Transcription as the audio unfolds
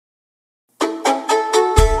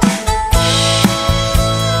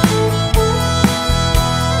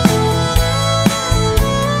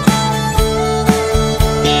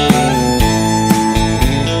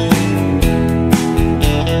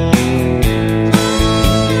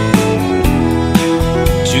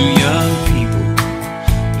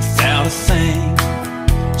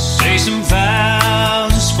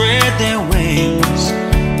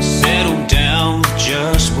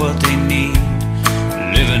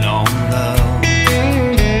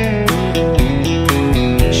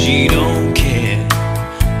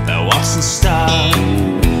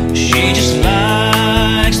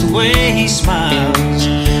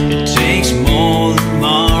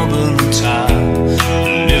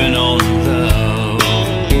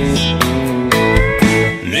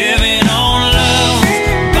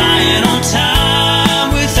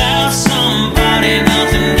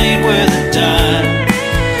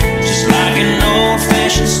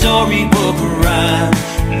storybook rhyme,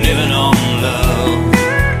 living on love.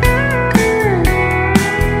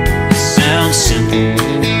 It sounds simple,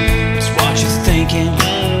 it's what you're thinking.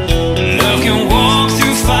 Love can walk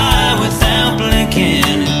through fire without blinking.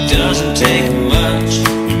 It doesn't take much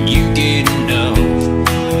when you get enough,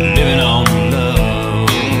 living on love.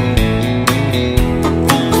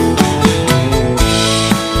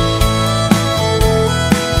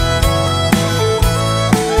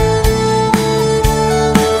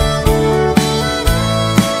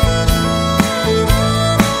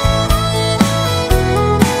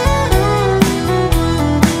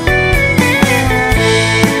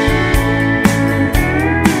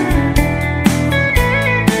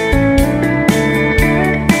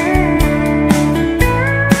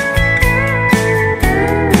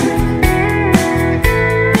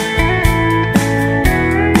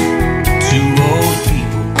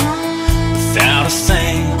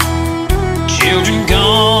 Children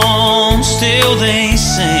gone, still they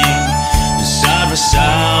sing, side by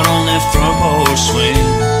side on that front porch swing,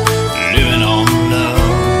 living on love.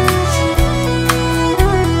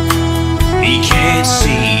 He can't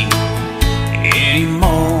see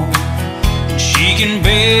anymore, and she can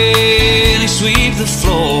barely sweep the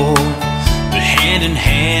floor, but hand in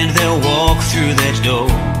hand they'll walk through that door,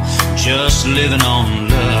 just living on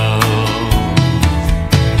love.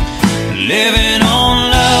 Living on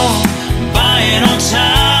love, buying on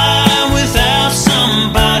time. Without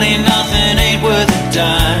somebody, nothing ain't worth a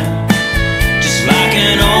dime. Just like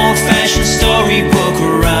an old-fashioned storybook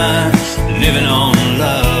rhyme, living on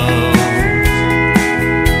love.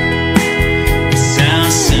 It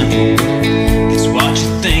sounds simple, it's what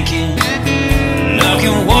you're thinking. Love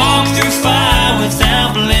can walk through fire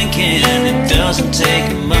without blinking. It doesn't take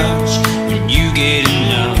much when you get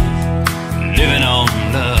enough, living on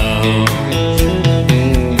love.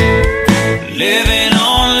 Living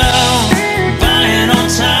on love, buying on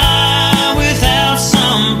time. Without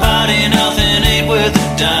somebody, nothing ain't worth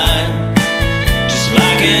a dime. Just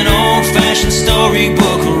like an old-fashioned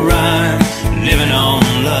storybook rhyme, living on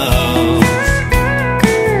love.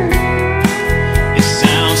 It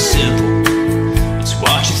sounds simple, it's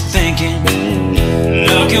what you're thinking.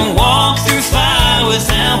 Love can walk through fire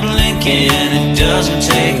without blinking. It doesn't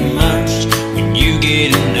take much when you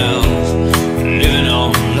get enough, living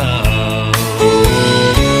on love.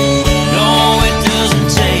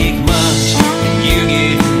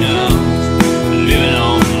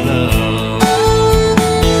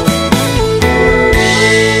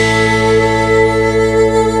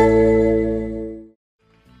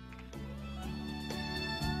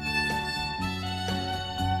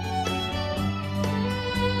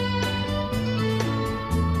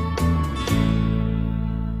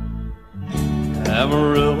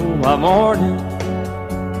 Amarillo by morning,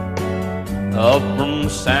 up from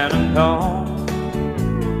San Antonio.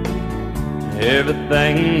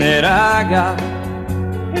 Everything that I got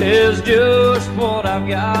is just what I've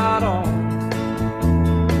got on.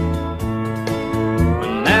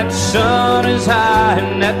 When that sun is high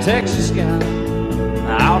in that Texas sky,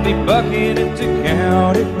 I'll be bucking into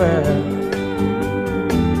county fair.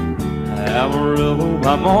 Amarillo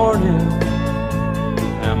by morning,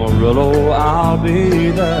 Amarillo, I'll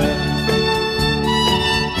be there.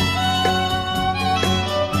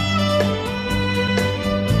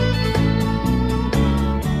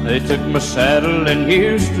 They took my saddle in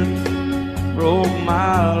Houston, broke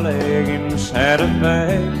my leg in Santa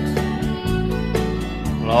Fe.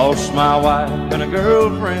 Lost my wife and a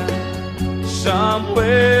girlfriend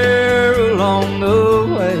somewhere along the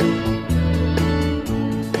way.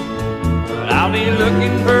 I'll be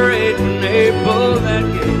looking for it when they pull that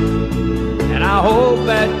gate, and I hope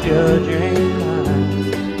that judge ain't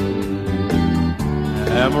lying.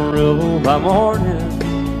 Amarillo by morning,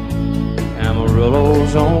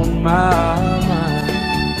 Amarillo's on my mind.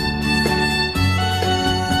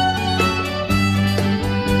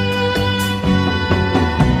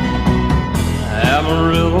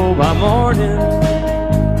 Amarillo by morning,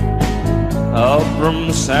 up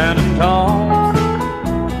from San Antonio.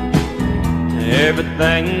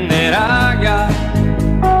 Everything that I got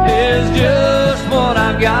is just what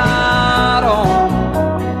I've got on.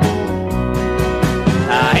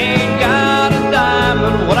 I ain't got a dime,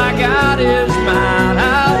 but what I got is mine. I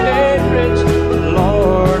ain't rich, but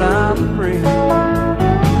Lord, I'm free.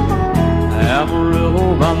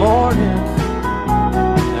 Amarillo by morning,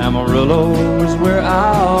 Amarillo is where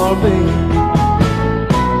I'll be.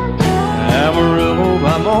 Amarillo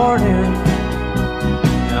by morning,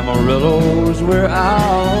 Amarillo's where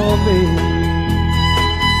I'll be.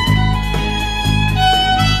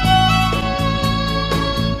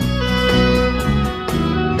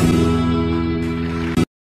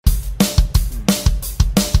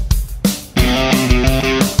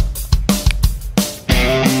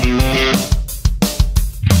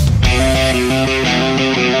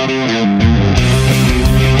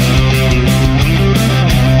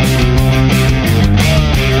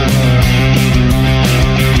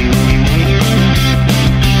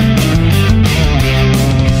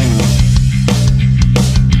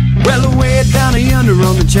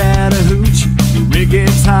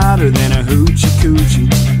 hotter than a hoochie coochie.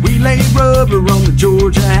 We laid rubber on the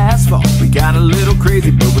Georgia asphalt. We got a little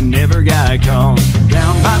crazy, but we never got caught.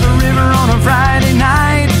 Down by the river on a Friday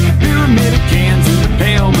night, pyramid of cans in the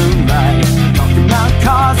pale moonlight. Talking about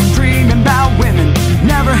cars and dreaming about women.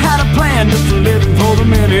 Never had a plan, just living for the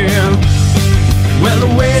minute. Well,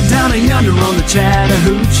 away down yonder on the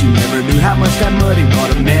Chattahoochee, never knew how much that muddy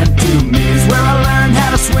water meant to me. It's where I learned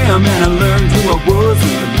how to swim and I learned who I was.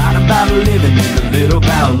 Learned a lot about living and a little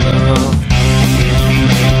about love.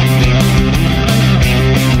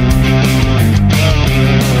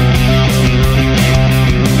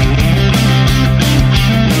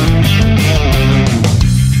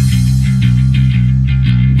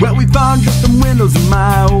 Well, we fogged up the windows in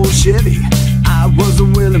my old Chevy. I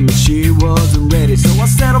wasn't willing, but she wasn't ready, so I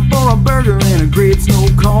settled for a burger and a great snow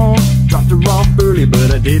cone. Dropped her off early, but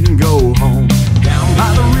I didn't go home. Down by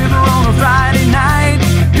the river on a Friday night,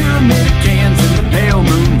 pyramid of cans in the pale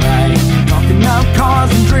moonlight. Talking about cars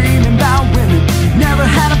and dreaming about women. Never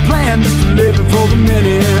had a plan, just living for the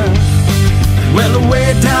minute. Well,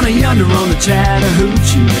 away down yonder on the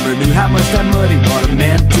Chattahoochee, never knew how much that muddy water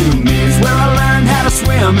meant to me. It's where I learned how to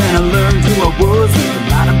swim and I learned who I was. Learned a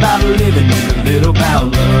lot about living and a little about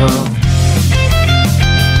love.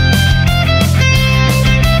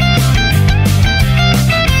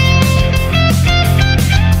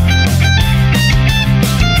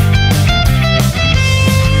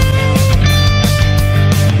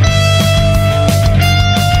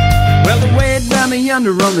 Well, away down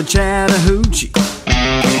yonder on the Chattahoochee,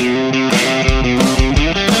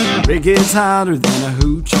 it gets hotter than a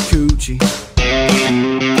hoochie coochie.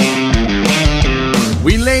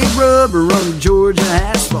 We laid rubber on the Georgia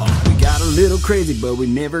asphalt. We got a little crazy, but we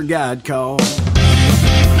never got caught.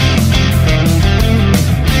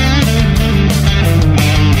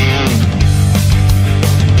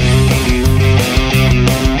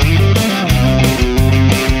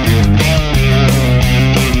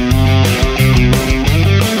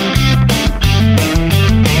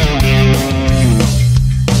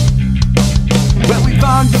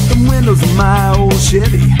 Fogged up the windows in my old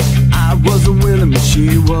Chevy. I wasn't willing, but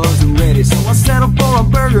she wasn't ready, so I settled for a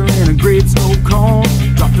burger and a great snow cone.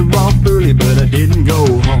 Dropped her off early, but I didn't go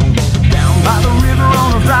home. Down by the river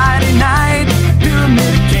on a Friday night, pyramid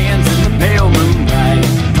of cans in the pale moonlight.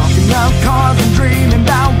 Talking about cars and dreaming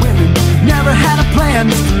about women. Never had a plan,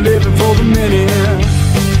 just living for the minute.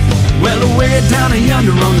 Well, away down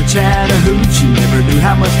yonder on the Chattahoochee, never knew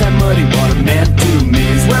how much that muddy water meant to me.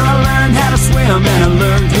 It's where I learned how to swim and I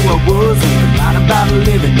learned who I was. Learned a lot about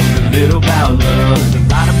living and a little about love. Learned a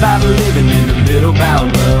lot about living and a little about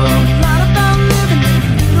love. A lot about living and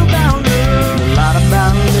a little about love. A lot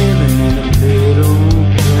about living and a little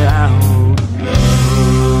about love.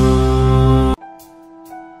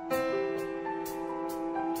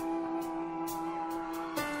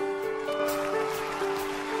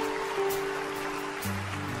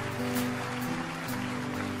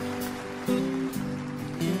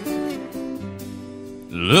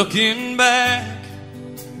 Looking back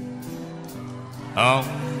on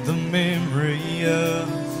the memory of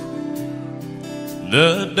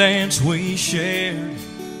the dance we shared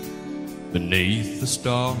beneath the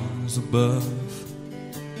stars above,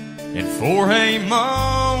 and for a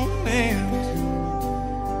moment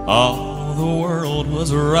all the world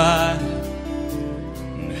was right,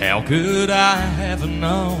 and how could I have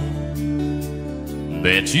known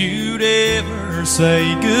that you'd ever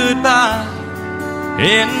say goodbye?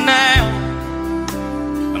 And now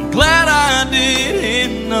I'm glad I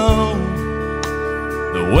didn't know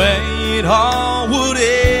the way it all would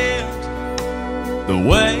end, the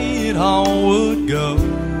way it all would go.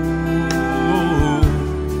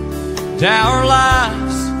 Our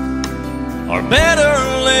lives are better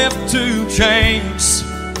left to chance.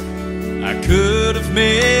 I could have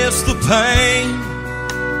missed the pain,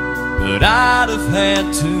 but I'd have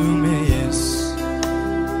had to miss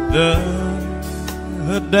the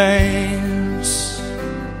dance.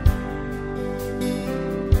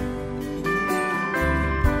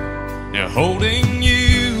 Now holding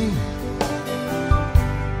you,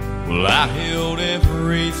 well, I held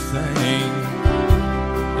everything,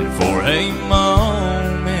 and for a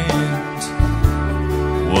moment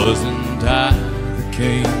wasn't I the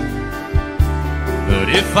king? But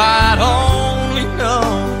if I'd only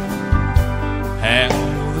known how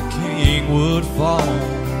the king would fall,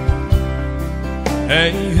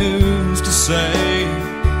 hey, who's to say?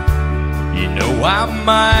 You know, I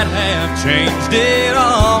might have changed it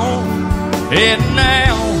all. And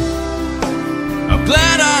now I'm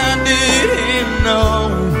glad I didn't know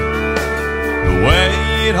the way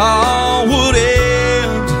it all would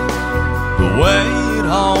end, the way it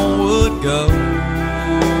all would go.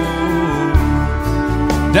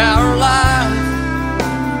 Our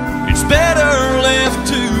life, it's better left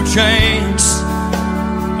to chance.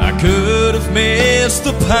 I could have missed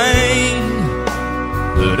the pain,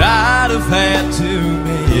 but I'd have had to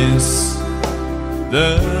miss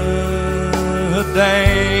the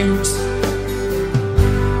dance.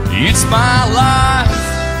 It's my life,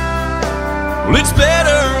 well, it's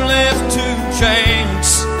better left to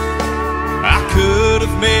chance. I could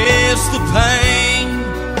have missed the pain,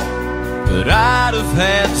 but I'd have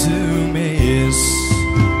had to miss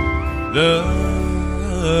the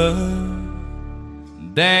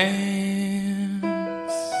dance.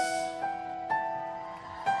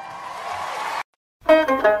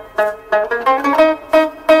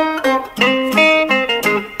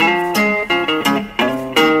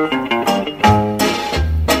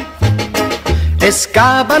 Es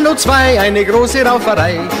gab an O2 eine große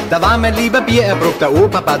Rauferei, da war mein lieber Biererbruch, der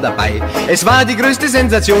Ohrpapa, dabei. Es war die größte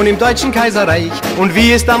Sensation im deutschen Kaiserreich, und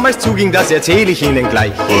wie es damals zuging, das erzähle ich Ihnen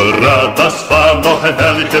gleich. Hurra, das war noch ein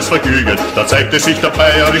herrliches Vergnügen, da zeigte sich der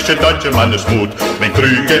bayerische deutsche Mannesmut. Wenn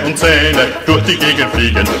Krüge und Zähne durch die Gegend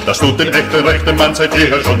fliegen, das tut den echten rechten Mann seit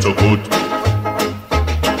jeher schon so gut.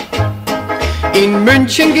 In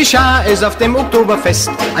München geschah es auf dem Oktoberfest.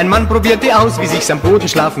 Ein Mann probierte aus, wie sich's am Boden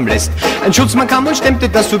schlafen lässt. Ein Schutzmann kam und stemmte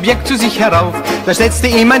das Subjekt zu sich herauf. Da setzte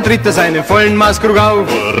ihm ein Dritter seinen vollen Maßkrug auf.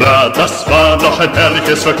 Hurra, das war noch ein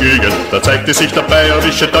herrliches Vergnügen, da zeigte sich der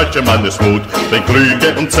bayerische deutsche Mannesmut. Wenn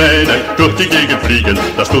Krüge und Zähne durch die Gegend fliegen,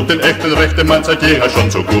 das tut den echten rechten Mann seit jeher schon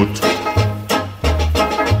so gut.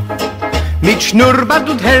 Mit Schnurrbart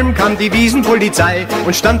und Helm kam die Wiesenpolizei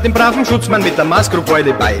und stand dem braven Schutzmann mit der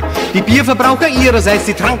Maßkrugbeule bei. Die Bierverbraucher ihrerseits,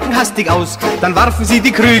 die tranken hastig aus, dann warfen sie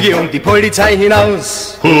die Krüge und die Polizei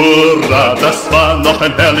hinaus. Hurra, das war noch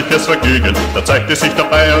ein herrliches Vergnügen, da zeigte sich der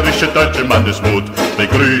bayerische deutsche Mannesmut. Wenn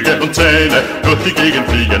Krüge und Zähne durch die Gegend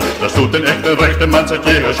fliegen, das tut den echten rechten Mann seit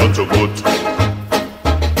jeher schon so gut.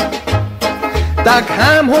 Da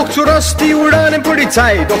kam hoch zu Ross die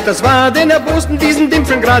Ulanenpolizei, doch das war den erbosten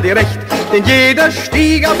Wiesendimpfeln gerade recht. Denn jeder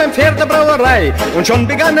stieg auf ein Pferd der Brauerei und schon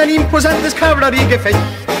begann ein imposantes Kavalleriegefecht.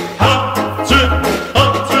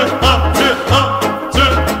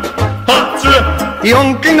 Die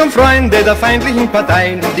Onkeln und Freunde der feindlichen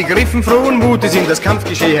Parteien, die griffen frohen Mutes in das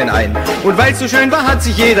Kampfgeschehen ein. Und weil's so schön war, hat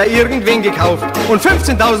sich jeder irgendwen gekauft und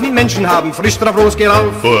 15.000 Menschen haben frisch drauf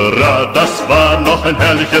losgerauft. Hurra, das war noch ein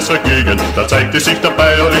herrliches Vergnügen, da zeigte sich der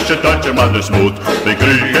bayerische deutsche Mannesmut. Wenn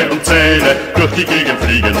Krüge und Zähne durch die Gegend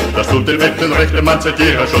fliegen, das tut den echten rechten Mann seit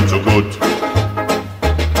jeher schon so gut.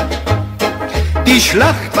 Die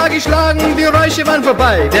Schlacht war geschlagen, die Räusche waren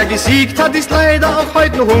vorbei. Wer gesiegt hat, ist leider auch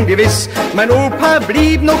heute noch ungewiss. Mein Opa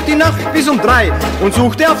blieb noch die Nacht bis um 3 und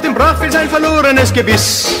suchte auf dem Brachfeld sein verlorenes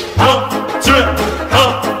Gebiss.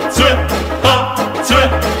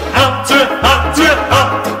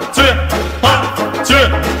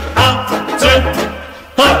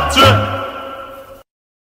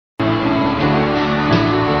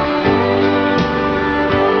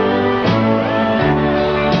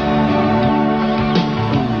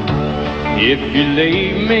 If you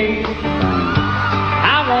leave me,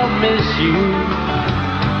 I won't miss you,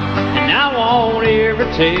 and I won't ever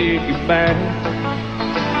take you back.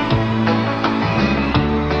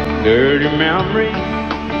 Dirty memory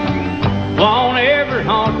won't ever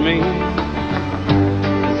haunt me,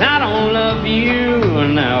 'cause I don't love you,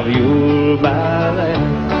 and now you'll buy that.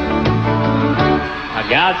 I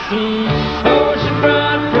got some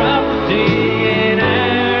oceanfront property in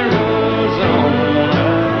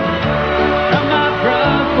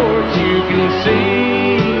you can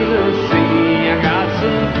see the sea. I got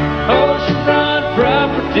some oceanfront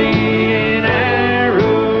property in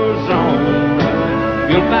Arizona. If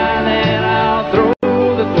you'll buy that, I'll throw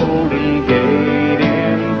the Golden Gate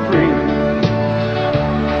in free.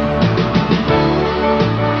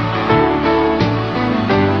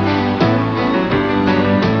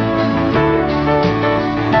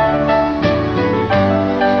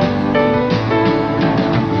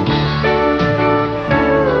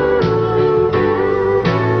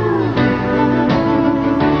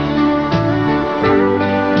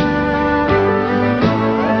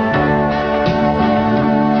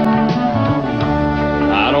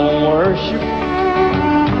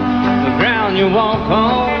 You walk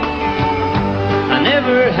on, I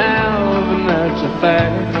never have, and that's a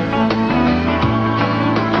fact.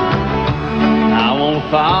 I won't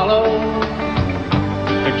follow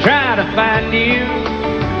or try to find you,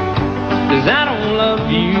 'cause I don't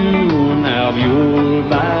love you, now you'll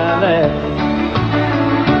buy that.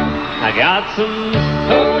 I got some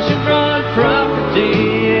oceanfront property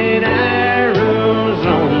in Arizona.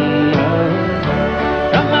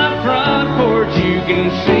 can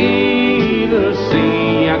see the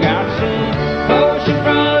sea. I got some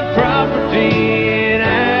oceanfront property in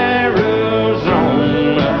Arizona.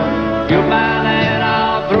 If you'll buy that,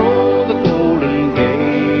 I'll throw the Golden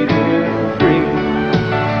Gate in free.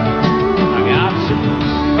 I got some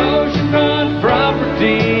oceanfront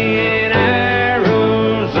property in Arizona.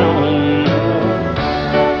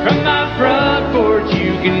 From my front porch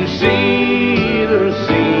you can see the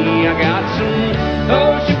sea. I got some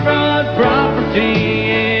oceanfront property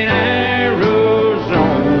in Arizona.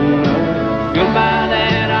 If you'll buy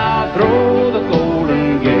that, I'll throw the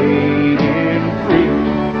Golden Gate in free.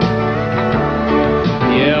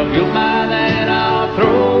 Yeah, if you'll buy that, I'll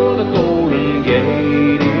throw the Golden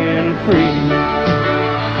Gate in free.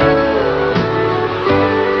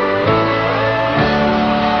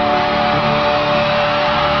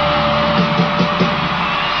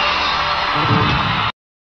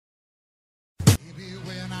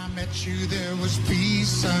 You, there was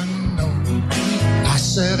peace unknown. I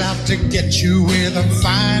set out to get you with a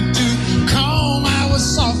fine tooth comb. I was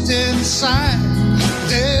soft inside.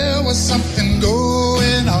 There was something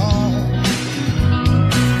going on.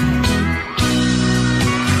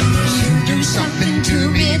 You do something to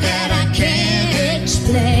me that I can't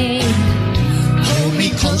explain. Hold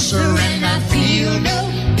me closer and I feel no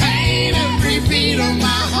pain. Every beat of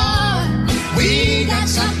my heart, we got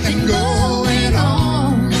something going on.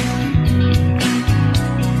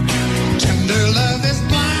 Love is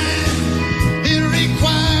blind, it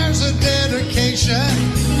requires a dedication.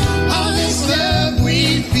 All this love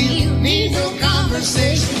we feel need no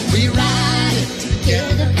conversation. We ride it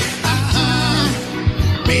together,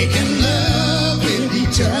 making love with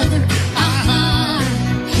each other,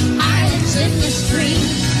 Islands in the stream,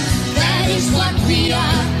 that is what we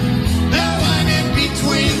are. No one in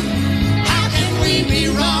between. How can we be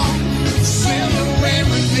wrong? Sail away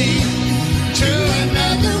with me to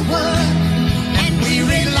another world. We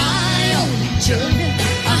rely on each other,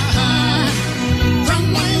 from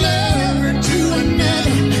one lover to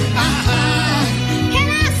another, Can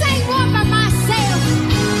I sing one by myself?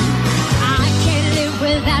 I can't live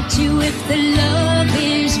without you if the love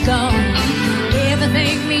is gone.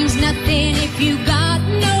 Everything means nothing if you got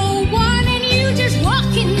no one, and you just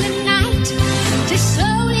walk in the night, just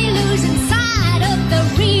slowly losing sight of the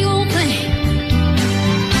real thing.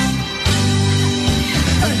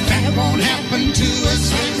 But that won't happen to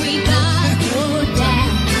us when we got no down.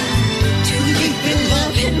 Too deep in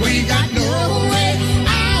love and we got no way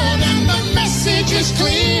out. And the message is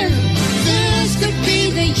clear. This could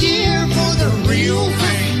be the year for the real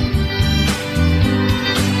thing.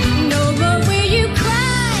 No more will you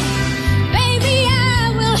cry, baby,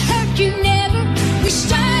 I will hurt you never. We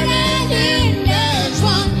started in as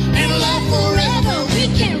one and love forever. We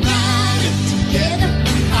can ride it together,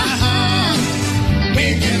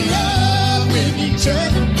 making love with each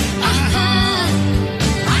other,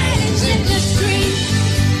 Islands in the stream,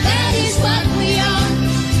 that is what we are.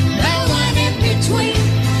 No one in between.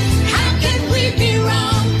 How can we be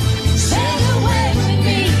wrong? Sail away with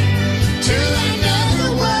me to another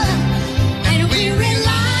world, and we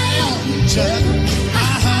rely on each other,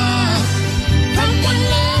 from one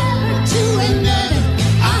lover to another,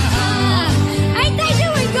 Ain't they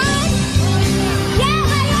doing good? Yeah,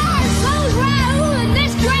 they are. So's Raoul and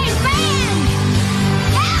this great band.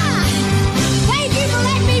 Yeah. Thank you for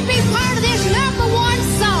letting me be part of this #1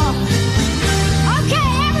 song. Okay,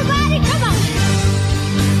 everybody, come on.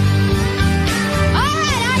 All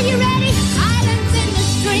right, are you ready? Islands in the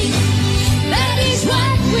stream, that is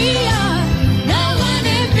what we are. No one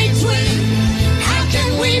in between. How can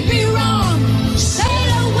we be wrong?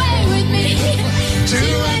 Sail away with me to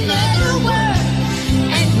another world,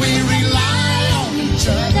 and we rely on each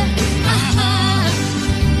other,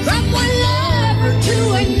 from one lover to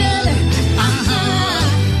another,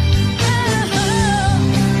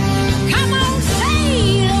 Come on,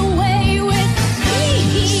 sail away with me.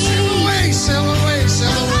 Sail away, sail away,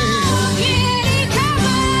 sail away. Oh, kitty, come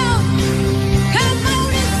on. Come on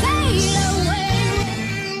and sail away with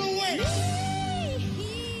me.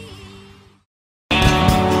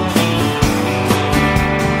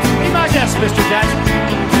 Be my guest, Mr. Jackson.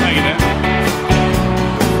 Thank you, Dan.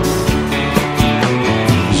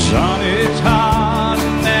 Sun is hot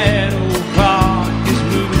and that old clock is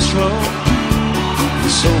moving slow.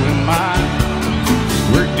 So am I.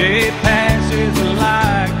 Workday passes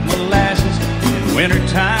like molasses in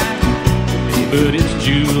wintertime. But it's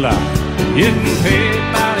July. Getting paid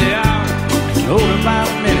by the hour, older by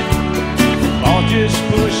the minute. All just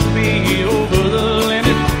pushed me over the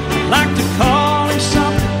limit. Like to call it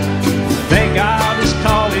something, think I'll just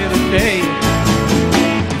call it a day.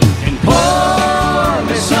 And poor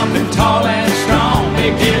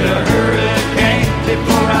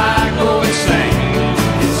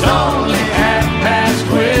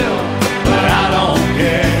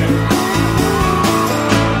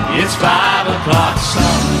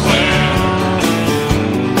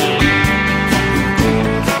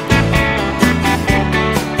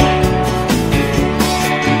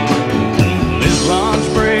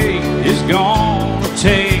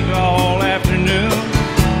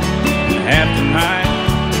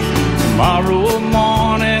Tomorrow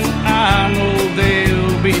morning I know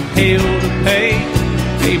they'll be hell to pay.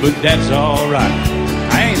 Hey, but that's alright.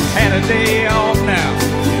 I ain't had a day off now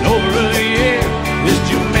in over a year. This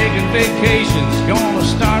Jamaican vacation's gonna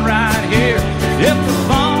start right here. If the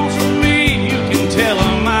phone's for me, you can tell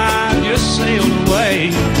them I just sailed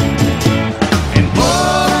away. And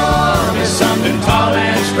pour me something tall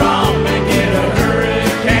and strong, make it a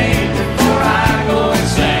hurricane before I go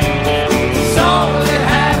insane. It's only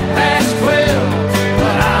 12:30,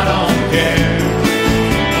 but I don't care.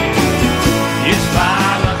 It's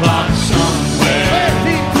 5 o'clock somewhere.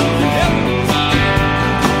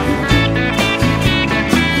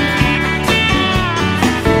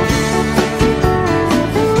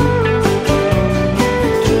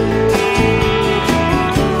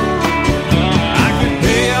 I can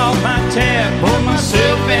pay off my tab, pour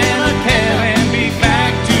myself in a cab, and be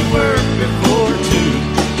back to work before 2.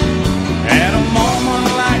 At a moment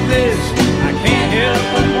like this, I can't help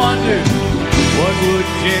but wonder, what would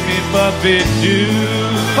Jimmy Buffett do?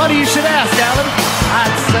 Funny you should ask, Alan.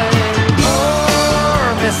 I'd say, pour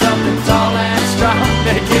me something tall and strong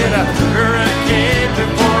to get a hurricane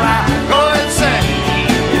before I go insane.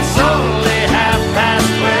 It's only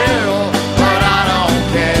 12:30, but I don't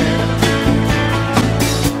care.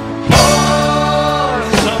 Pour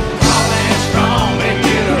something tall and strong, make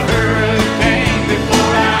it a hurricane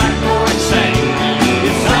before I go insane.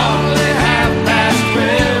 It's only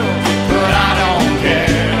 12:30, but I don't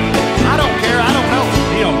care. I don't care, I don't know.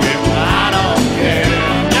 He don't care. I don't care.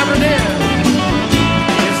 Never did.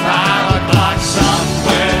 It's 5 o'clock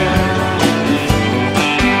somewhere.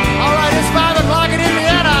 All right, it's 5 o'clock in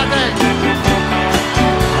Indiana, I think.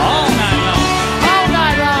 All night long. All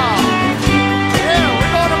night long. Yeah,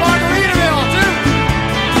 we're going to Margaritaville, too.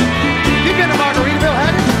 You've been to Margaritaville,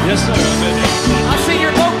 haven't you? Yes, sir. I've been there. I've seen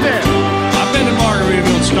your boat there. I've been to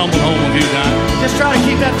Margaritaville and stumbled home a few times. Just try to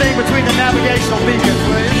keep that thing between the navigational beacons,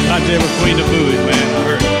 will you? Right there between the buoys, man. I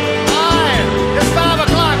heard. All right, it's 5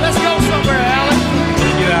 o'clock. Let's go somewhere, Alan.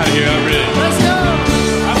 Let's get out of here. I'm ready. Let's go.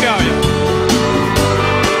 I'm going.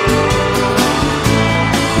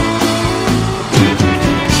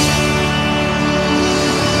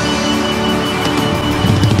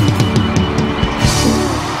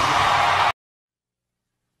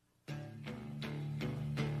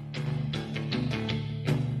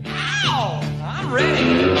 I'm ready.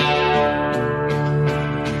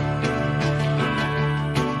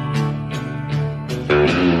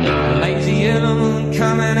 Lazy yellow moon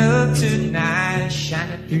coming up tonight,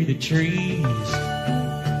 shining through the trees.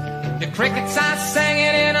 The crickets are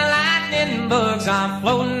singing and the lightning bugs are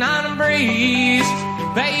floating on the breeze.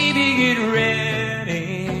 Baby, get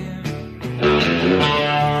ready.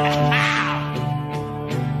 Ow!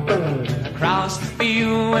 Across the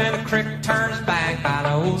field where the creek turns back by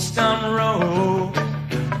the old stump road.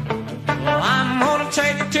 Well, I'm gonna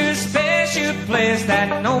take you to a special place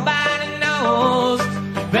that nobody knows.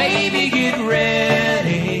 Baby, get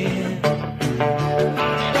ready. Ooh,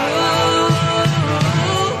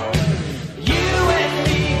 you and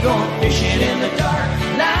me going fishing in the dark,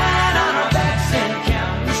 lying on our backs and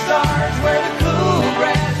counting the stars where the cool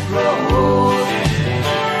grass grows.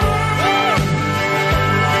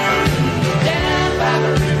 Down by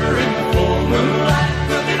the river in the full moonlight,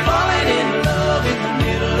 we'll be falling in love in the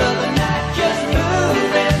middle of the night, just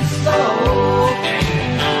moving slow.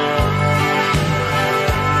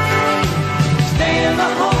 Stay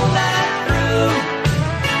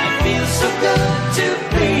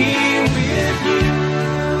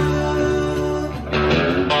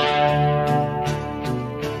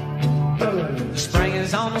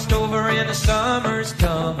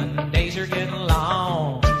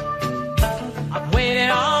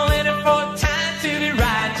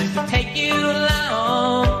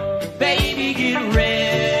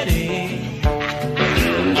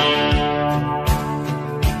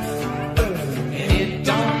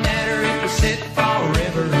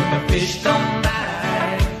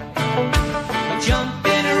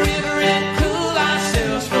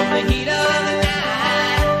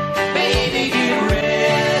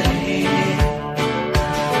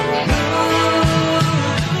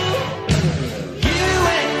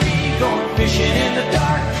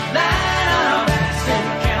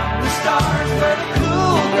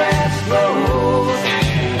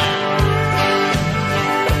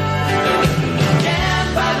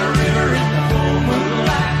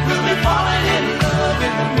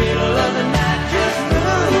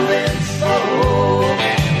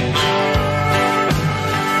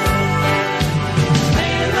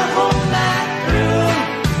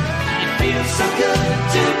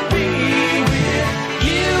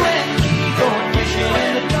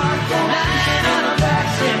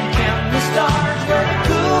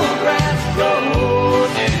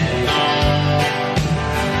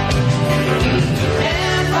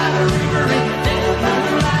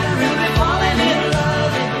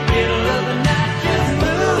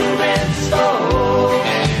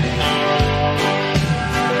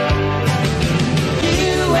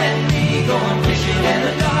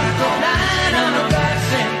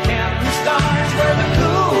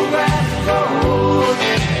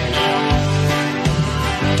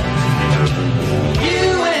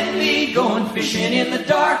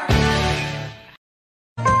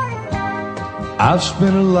I've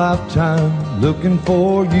spent a lifetime looking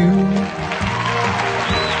for you.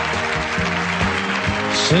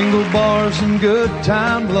 Single bars and good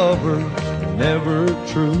time lovers, never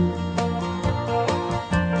true.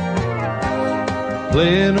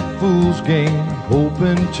 Playing a fool's game,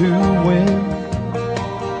 hoping to win.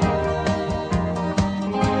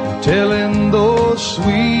 Telling those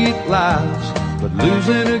sweet lies, but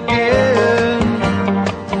losing again.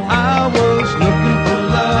 I was looking for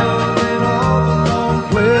love in all the wrong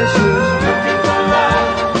places. Looking for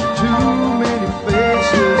love, too many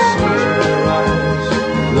faces, searching their eyes,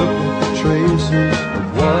 looking for traces of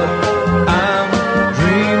what I'm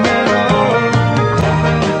dreaming of.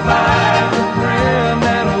 Hoping to find a friend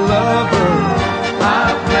and a lover. I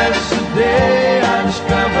bless the day I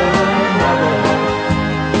discovered another one.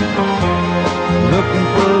 Looking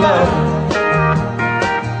for love.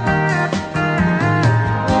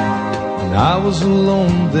 And I was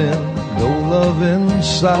alone then, no love in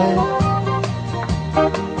sight.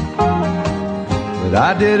 But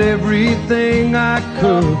I did everything I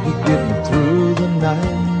could to get me through the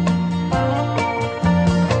night.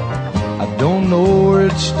 I don't know where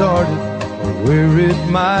it started or where it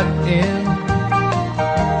might end.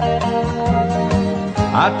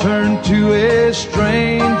 I turned to a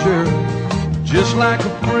stranger just like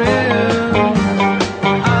a friend.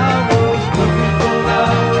 I was looking for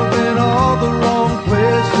love in all the wrong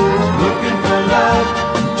places. Looking for love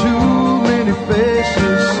in too many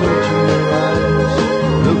faces, searching their eyes,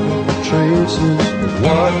 looking for traces of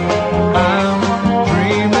what I'm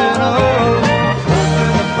dreaming of.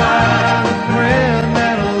 Hoping to find a friend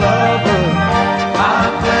and a lover. I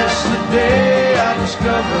bless the day I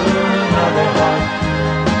discovered another one.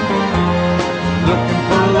 Looking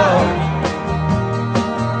for love.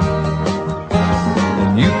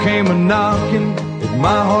 You came a-knocking at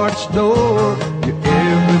my heart's door. You're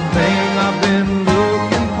everything I've been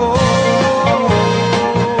looking for.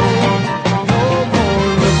 No more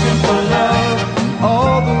looking for love in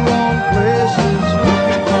all the wrong places.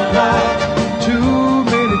 Looking for love, too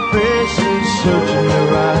many faces, searching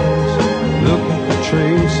their eyes, looking for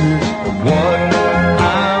traces of what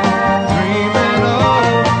I'm dreaming of.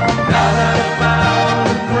 Now that I found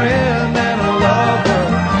a friend and a lover,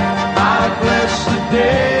 I bless the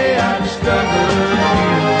day I discovered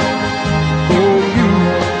you. Oh, you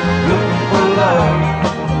looking for love.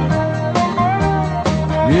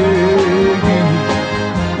 Yeah, you.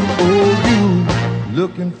 Oh, you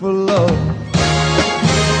looking for love.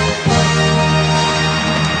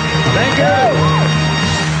 Thank you.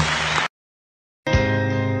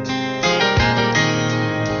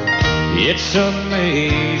 It's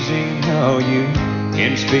amazing how you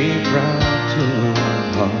can speak right to my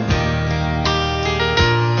heart.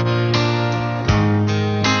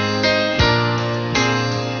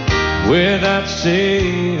 Without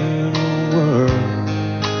saying a word,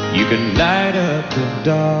 you can light up the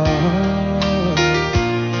dark.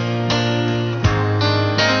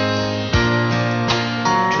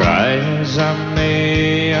 Try as I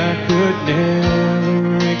may, I could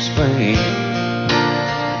never explain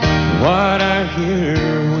what I hear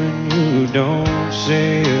when you don't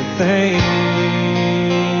say a thing.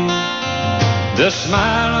 The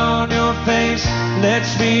smile on your face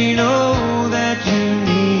lets me know that you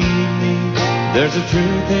need me. There's a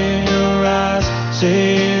truth in your eyes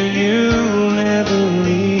saying you'll never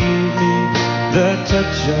leave me. The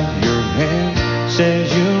touch of your hand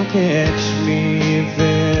says you'll catch me if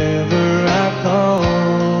ever I fall.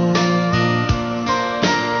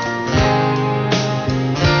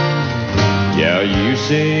 Yeah, you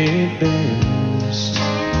say it best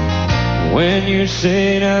when you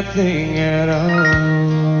say nothing at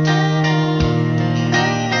all.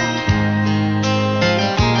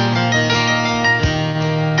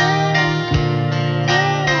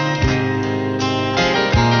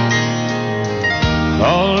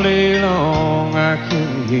 All day long I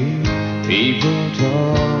can hear people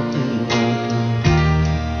talking like that.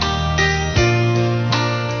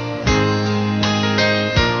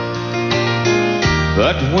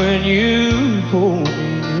 But when you hold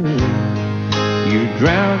me near, you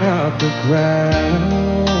drown out the crowd.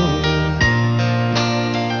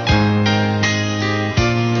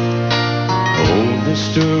 Oh,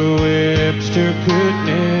 Mr. Webster could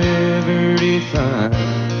never define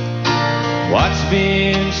what's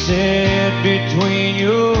being said between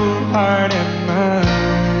your heart and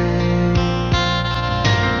mine.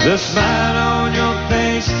 The smile on your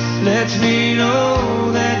face lets me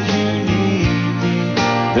know that you need me.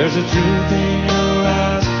 There's a truth in your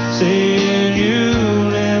eyes saying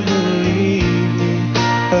you'll never leave me.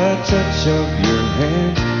 A touch of your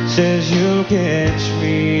hand says you'll catch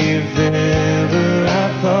me if ever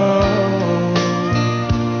I fall.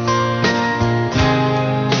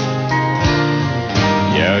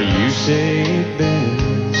 Yeah, you say it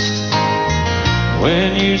best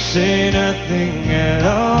when you say nothing at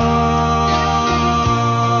all.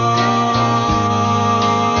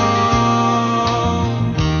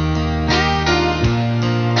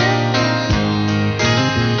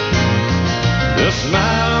 The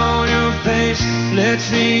smile on your face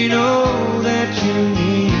lets me know that you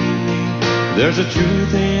need me. There's a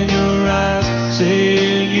truth in your eyes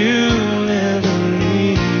saying you'll never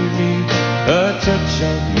leave me. A touch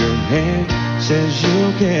of your hand says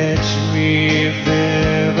you'll catch me if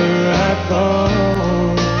ever I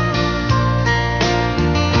fall.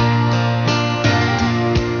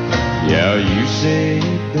 Yeah, you say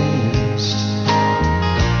it best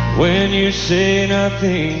when you say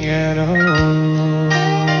nothing at all.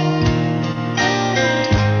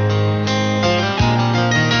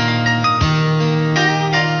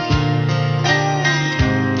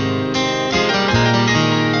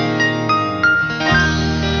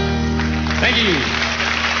 Thank you.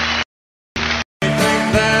 You think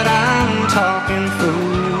that I'm talking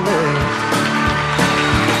foolish?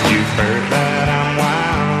 You've heard that I'm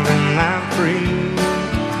wild and I'm free.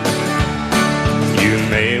 You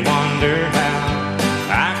may wonder how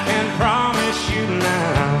I can promise you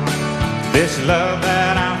now this love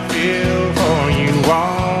that I feel for you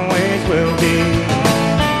always will be.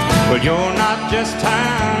 But you're not just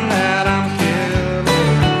time that I'm killing.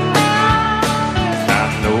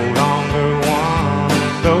 I'm no longer one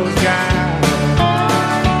of those guys.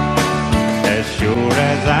 As sure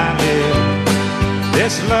as I live,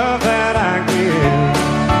 this love that I give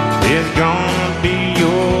is gonna be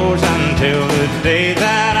yours until the day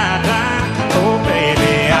that I die. Oh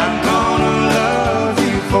baby, I'm gonna love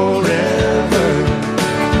you forever,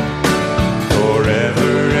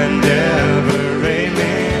 forever and ever,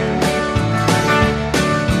 amen.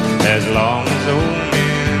 As long as old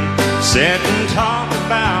men sit and talk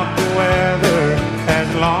about the weather, as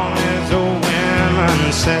long as old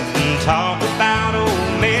women sit and talk about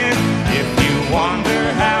old men. If you wonder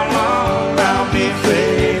how long I'll be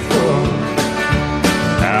faithful,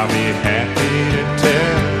 I'll be happy to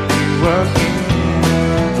tell you again.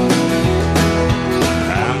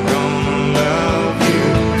 I'm gonna love you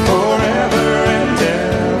forever and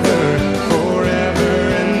ever, forever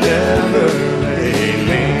and ever,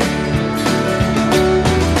 amen.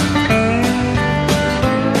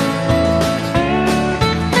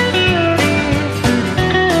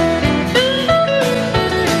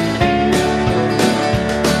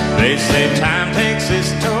 They say time takes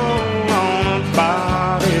its toll on a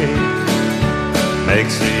body,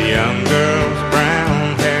 makes the young girl's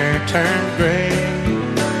brown hair turn gray.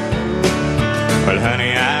 Well,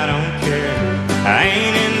 honey, I don't care. I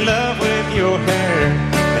ain't in love with your hair.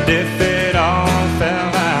 And if it all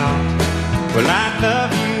fell out, well, I'd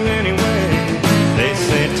love you anyway. They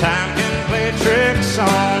say time can play tricks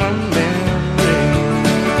on a memory,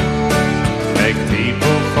 make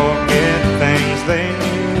people forget things they knew.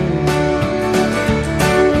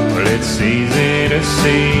 Well, it's easy to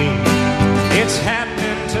see it's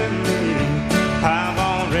happening to me. I've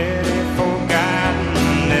already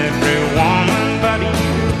forgotten every woman but you.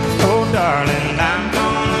 Oh, darling, I'm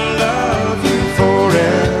gonna love you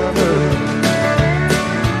forever,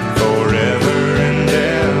 forever and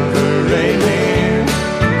ever, amen.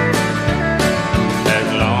 As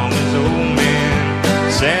long as old men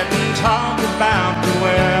sit and talk about the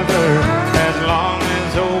weather, as long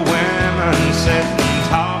as old women sit and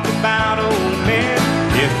talk about old men.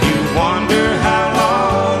 If you wonder how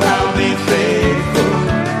long I'll be faithful,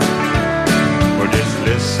 or just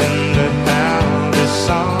listen to how this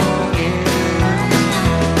song ends.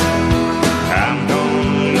 I'm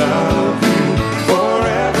gonna love you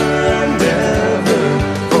forever and ever,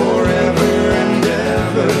 forever and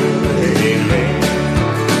ever, amen.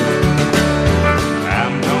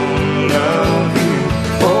 I'm gonna love you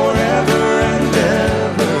forever and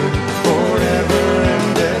ever, forever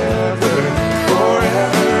and ever,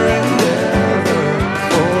 forever and ever,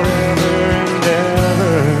 forever and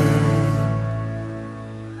ever,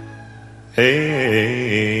 amen.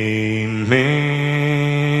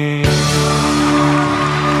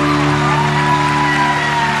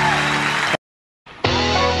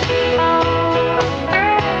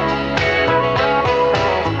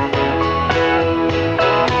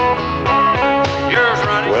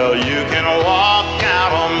 Well, you can walk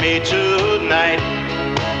out on me tonight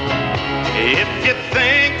if you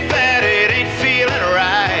think that it ain't feeling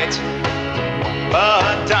right.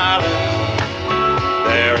 But darling,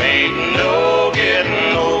 there ain't no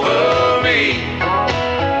getting over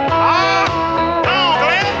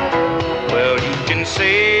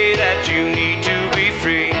say that you need to be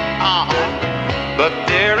free. But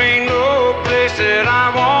there ain't no place that I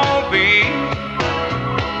won't be.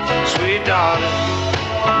 Sweet darling,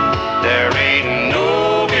 there ain't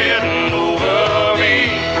no getting over me.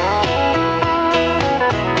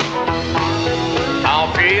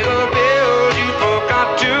 I'll pay the bills you forgot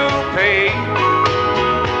to pay.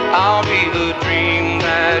 I'll be the dream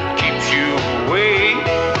that keeps you awake.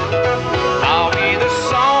 I'll be the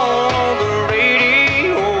song on the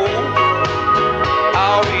radio.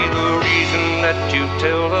 I'll be the reason that you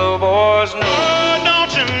tell the boys no. Oh,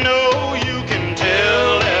 don't you know you can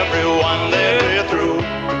tell everyone that we're through?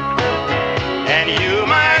 And you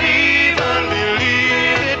might even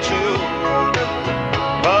believe it too.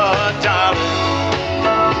 But darling,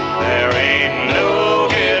 there ain't no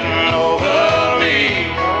getting over me.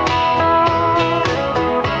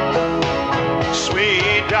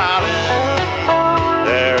 Sweet darling,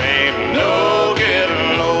 there ain't no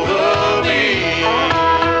getting over me.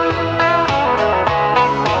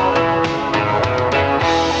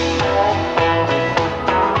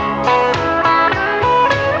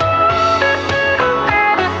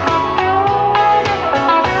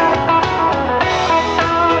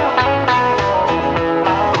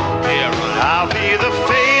 I'll be the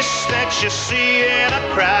face that you see in a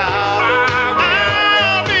crowd.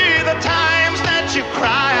 I'll be the times that you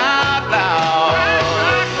cry out loud.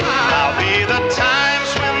 I'll be the times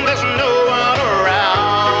when there's no one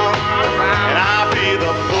around. And I'll be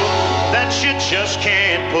the book that you just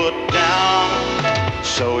can't put down.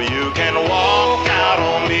 So you can walk out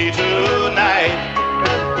on me tonight.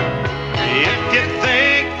 If you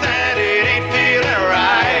think that it ain't feeling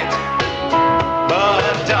right. But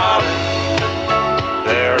darling,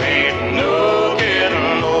 there ain't no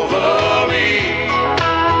getting over me.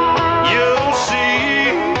 You'll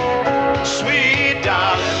see, sweet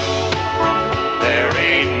darling, there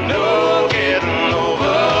ain't no getting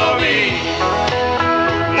over me.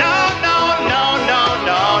 No, no, no, no,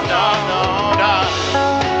 no, no, no, darling,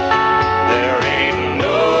 there ain't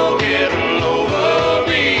no getting over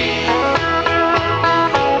me.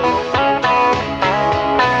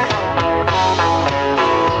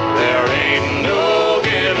 There ain't no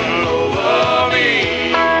getting over me.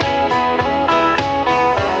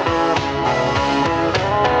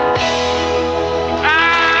 All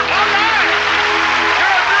right.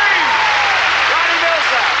 You're a dream. Ronnie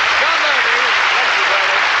Millsap. God love you. Bless you,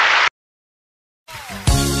 brother.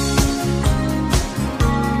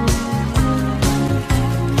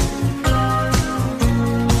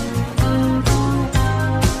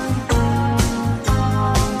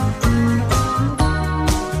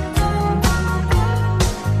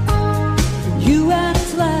 You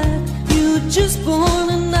act like you were just born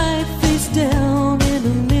a night, face down in a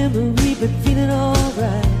memory, but feeling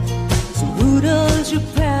alright. So who does your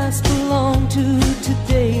past belong to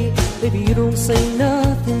today? Baby, you don't say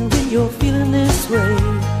nothing when you're feeling this way.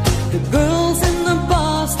 The girls in the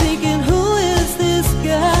bars thinking, who is this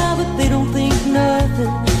guy? But they don't think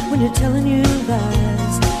nothing when you're telling you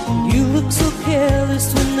lies. You look so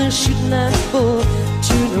careless when they're shooting at bull. But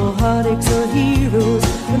you know heartaches are heroes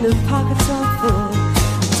when their pockets are full.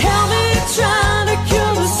 Tell me you're trying to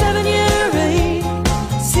cure the 7-year ache.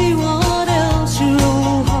 See what else your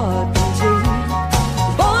old heart can take.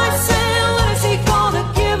 Boys say, when is he gonna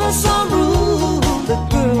give us some room? The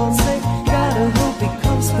girls say, gotta hope he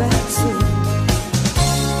comes back soon.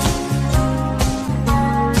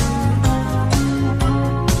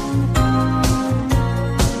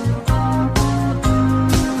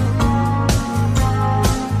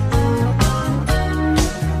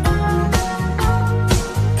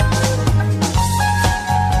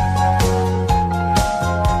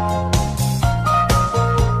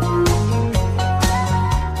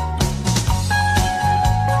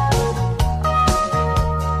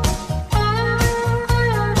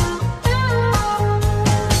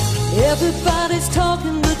 Everybody's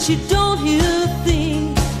talking, but you don't hear a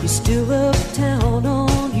thing. You're still uptown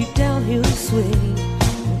on your downhill swing.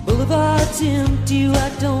 The boulevard's empty, why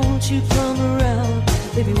don't you come around?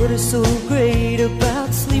 Baby, what is so great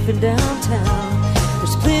about sleeping downtown?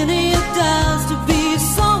 There's plenty of times to be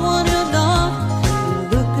someone you're not. You're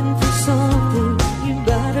looking for something you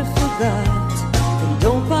might have forgot. And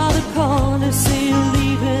don't bother calling to say you're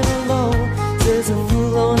leaving alone. There's a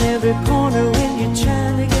fool on every corner when you're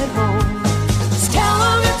trying to get home. Just tell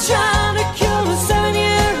them you're trying to kill a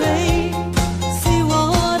 7-year ache. See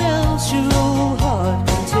what else your old heart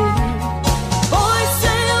can take. Boys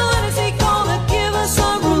say, when is he gonna give us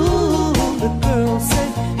some room? The girls say,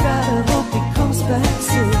 gotta hope he comes back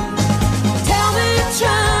soon.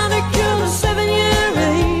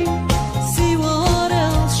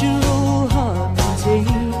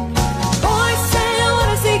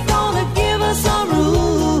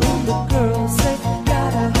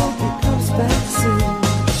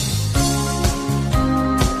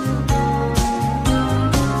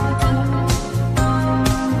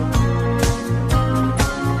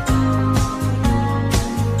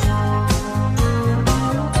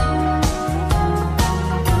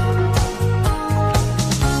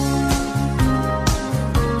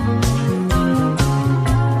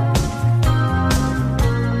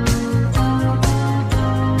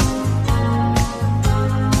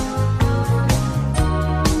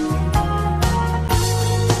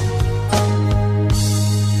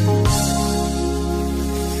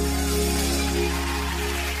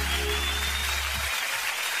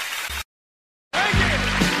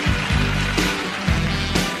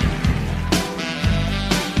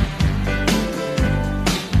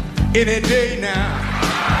 any day now.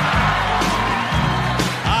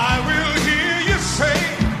 I will hear you say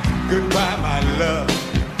goodbye, my love,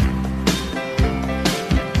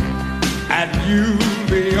 and you'll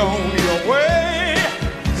be on your way.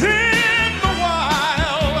 In the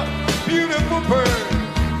wild, beautiful bird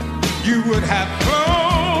you would have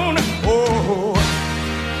flown, oh,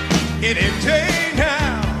 any day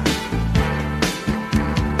now,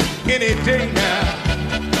 any day now.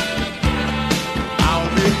 I'll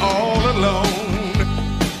be all alone.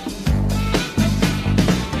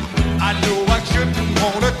 I know I shouldn't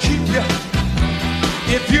wanna keep you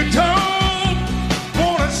if you don't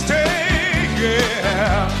wanna stay,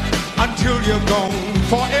 yeah, until you're gone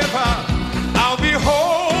forever. I'll be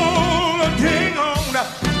holding on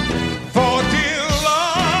for dear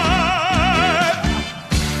life,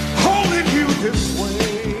 holding you this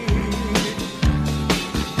way,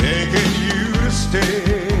 begging you to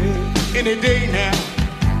stay any day now.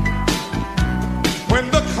 When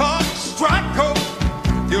the clock strikes gold,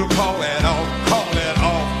 you'll call it off, call it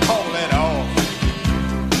off, call it off,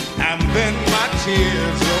 and then my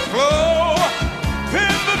tears will flow,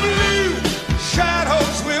 then the blue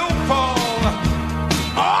shadows will fall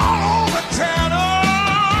all over town. Oh,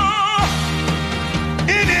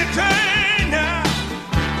 any day now,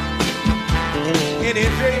 any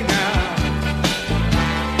day now,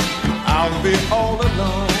 I'll be all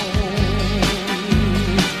alone.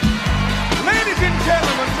 Ladies and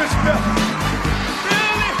gentlemen, Mr.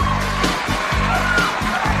 Billy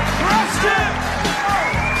Preston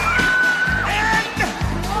and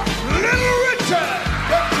Little Richard,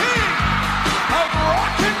 the king of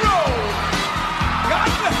rock and roll. God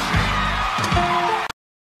bless you.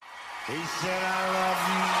 He said, I love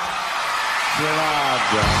you till I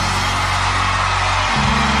die.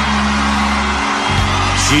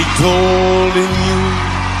 She told him you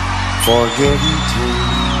forget me too.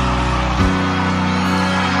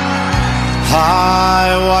 I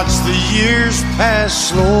watched the years pass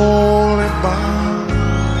slowly by.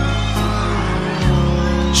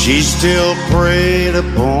 She still preyed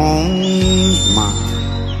upon his mind.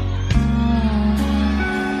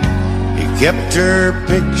 He kept her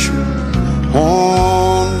picture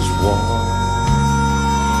on his wall.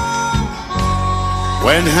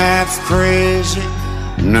 When half crazy,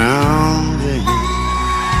 now and then,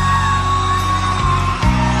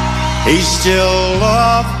 he still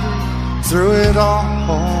loved her through it all,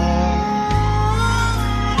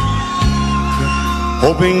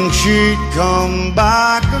 hoping she'd come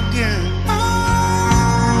back again.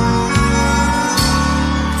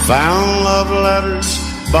 Found love letters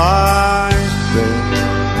by his bed,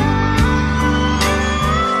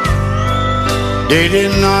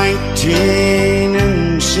 dated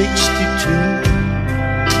 1962.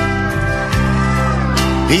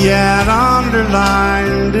 He had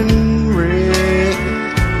underlined in red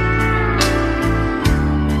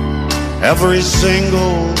every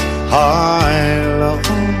single I love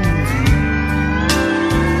you.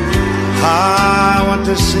 I want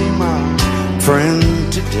to see my friend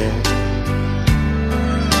today.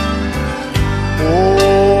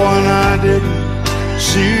 Oh, and I didn't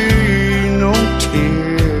see no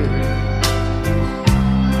tears,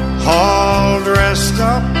 all dressed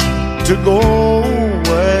up to go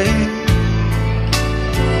away.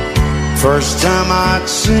 First time I'd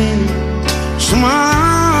seen him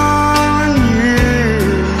smile in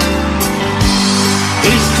years.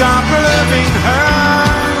 He stopped loving her.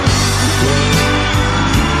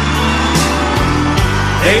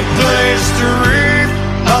 They placed a wreath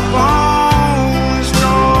up on his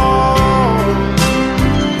door.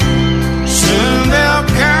 Soon they'll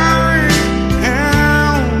carry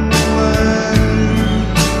him away.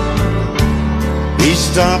 He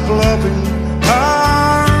stopped loving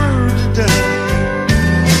her today.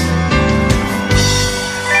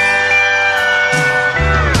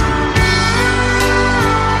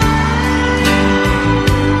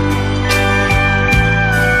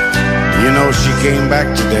 You know, she came back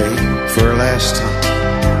today for her last time.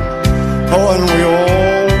 Oh, and we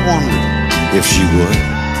all wondered if she would.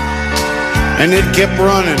 And it kept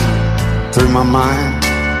running through my mind.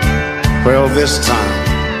 Well, this time,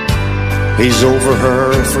 he's over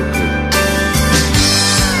her for good.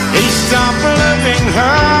 He stopped loving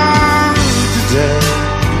her today.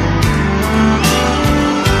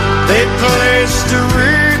 They placed a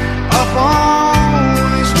wreath up on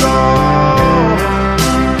his door.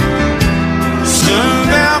 Soon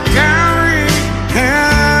they'll carry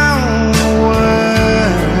him away.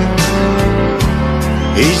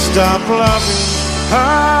 He stopped loving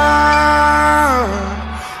her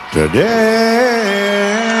today.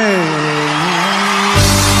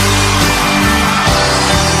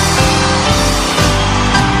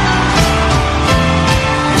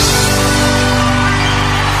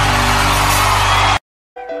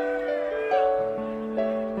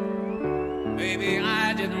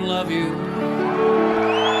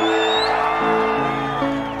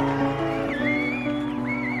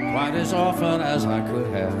 quite as often as I could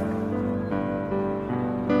have.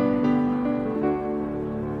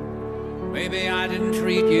 Maybe I didn't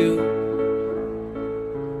treat you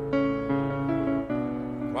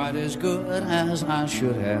quite as good as I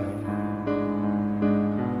should have.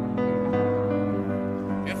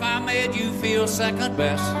 If I made you feel second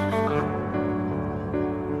best,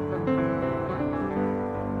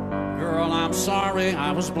 girl, I'm sorry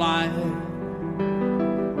I was blind.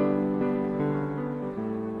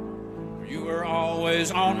 You were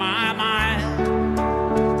always on my mind.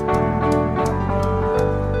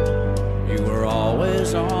 You were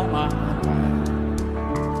always on my mind.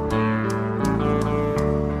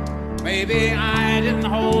 Maybe I didn't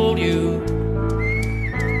hold you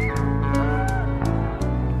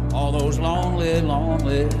all those lonely,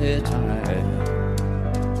 lonely times.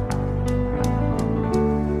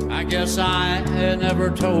 I guess I had never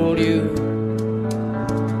told you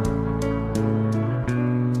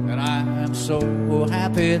that I am so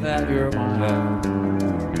happy that you're mine.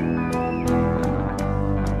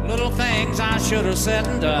 Little things I should have said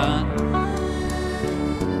and done,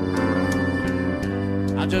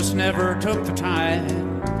 I just never took the time.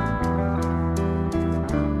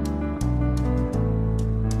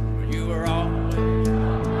 You were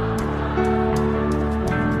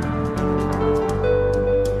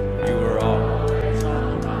always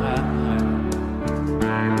on my mind.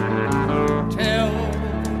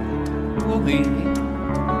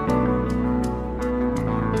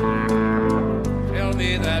 Tell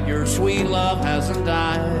me that your sweet love hasn't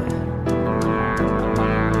died.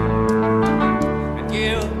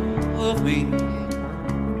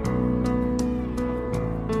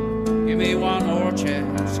 Give me one more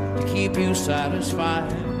chance to keep you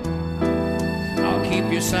satisfied. I'll keep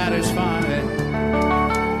you satisfied.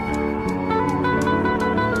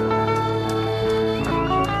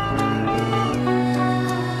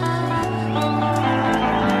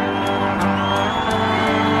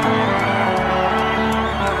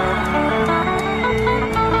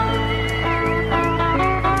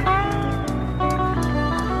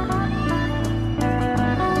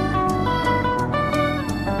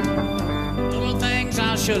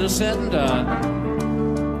 Should have said and done,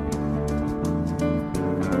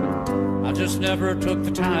 I just never took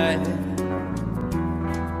the time.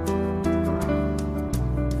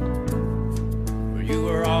 But you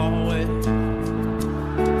were always,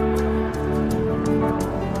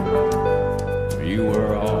 you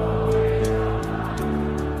were always,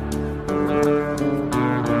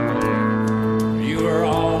 you were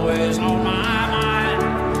always on my mind.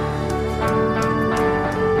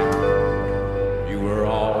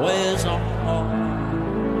 Always on my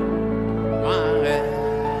head.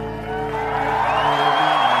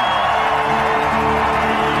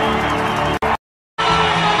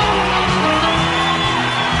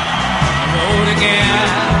 The road again.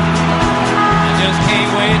 I just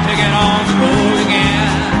can't wait to get on the road again.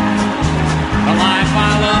 The life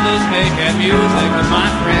I love is making music with my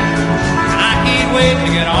friends, and I can't wait to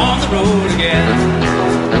get on the road again.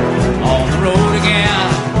 On the road again.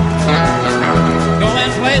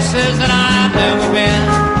 Going places that I've never been,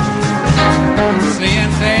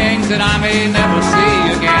 seeing things that I may never see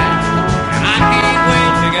again. And I can't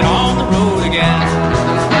wait to get on the road again.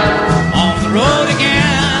 On the road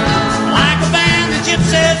again. Like a band of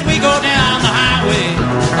gypsies, we go down the highway.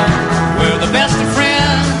 We're the best of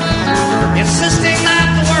friends, insisting that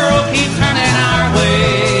the world keep turning our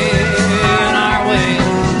way. And our way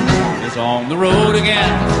is on the road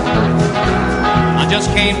again. I just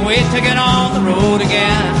can't wait to get on the road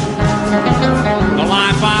again. The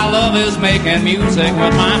life I love is making music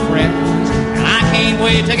with my friends, and I can't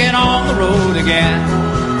wait to get on the road again.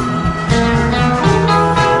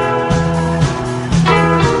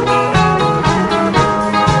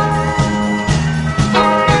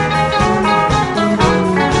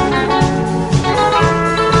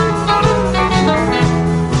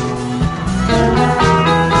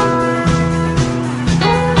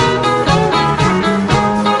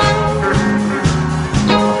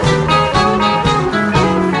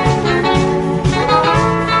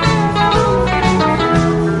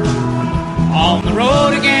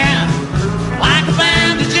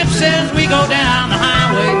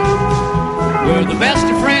 The best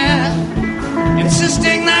of friends,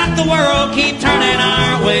 insisting that the world keep turning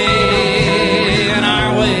our way, and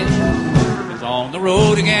our way is on the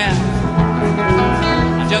road again.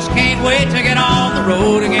 I just can't wait to get on the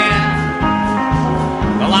road again.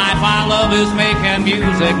 The life I love is making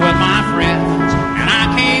music with my friends, and I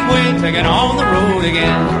can't wait to get on the road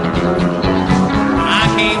again. I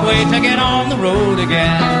can't wait to get on the road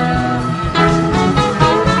again.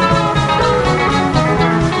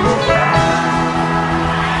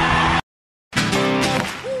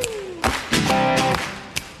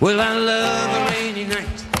 Well, I love a rainy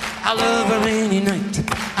night. I love a rainy night.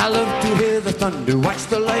 I love to hear the thunder, watch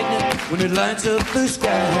the lightning when it lights up the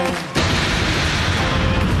sky.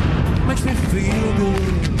 Makes me feel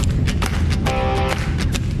good.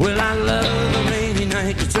 Well, I love a rainy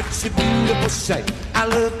night. It's such a beautiful sight. I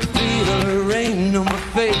love to feel the rain on my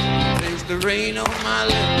face, taste the rain on my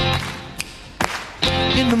lips.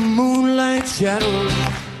 In the moonlight shadows,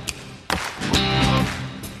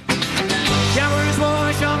 showers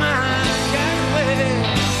wash all my cares away.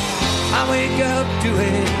 I wake up to a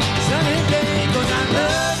sunny day, 'cause I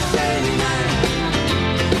love a rainy night.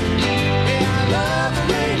 Yeah, I love a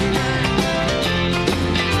rainy night.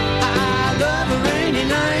 I love a rainy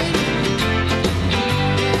night.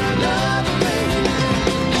 Yeah, I love a rainy night.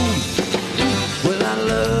 Well, I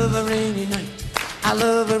love a rainy night. I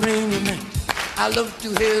love a rainy night. I love to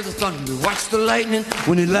hear the thunder, watch the lightning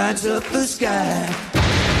when it lights up the sky.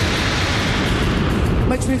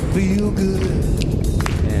 Makes me feel good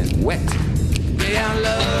and wet. Yeah, I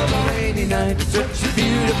love a rainy night, such a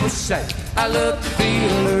beautiful sight. I love to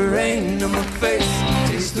feel the rain on my face,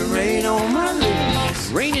 taste the rain on my lips.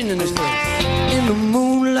 Raining in this place, in the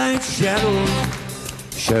moonlight shadows,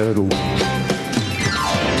 shadows.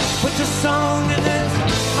 Put your song in this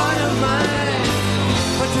heart of mine,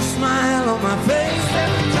 put your smile on my face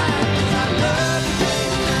every time. 'Cause I love a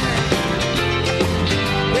rainy night.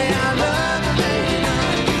 Yeah, I love a rainy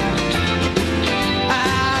night. I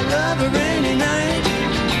love a rainy night.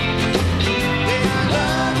 Yeah, I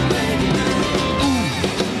love a rainy night. Ooh,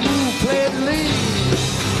 ooh, play the lead.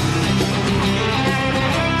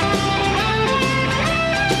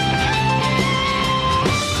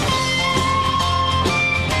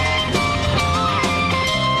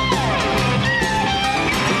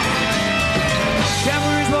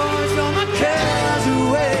 Showers wash all my cares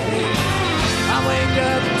away. I wake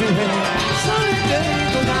up to a sunny day,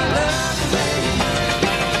 'cause I love a rainy night.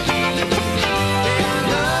 Yeah, I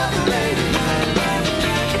love a rainy night.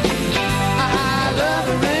 I love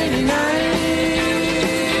a rainy night.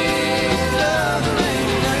 Love a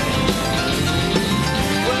rainy night.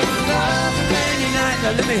 Well, I love a rainy night.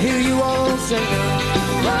 Now let me hear you all say,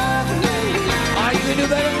 love a rainy night. Oh, you can do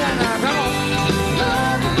better than that now. Come on.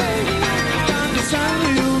 Love a rainy night. Time to sound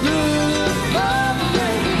real good. Love a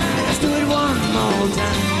rainy night. Let's do it one more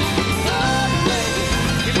time. Love a rainy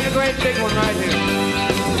night. Give me a great big one right here.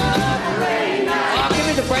 Love a rainy night. Oh, give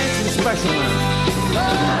me the Branson special now.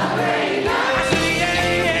 Love a rainy night. I say, yeah,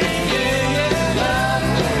 yeah, yeah, yeah. Love a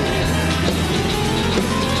rainy night.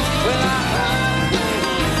 Well, I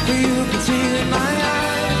you can see it in my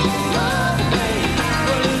eyes. Love a rainy night.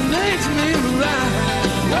 Well, it makes me right.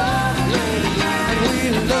 Love a rainy night. And we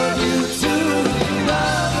love you too.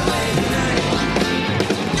 Love a rainy night.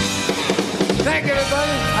 Thank you,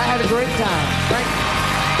 everybody. I had a great time. Thank you.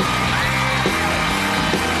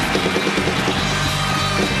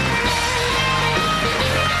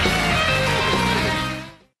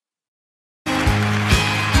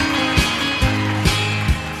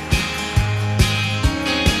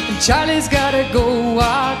 Charlie's gotta go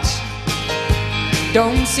watch.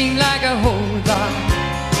 Don't seem like a whole lot.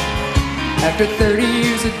 After 30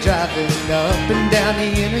 years of driving up and down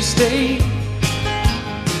the interstate.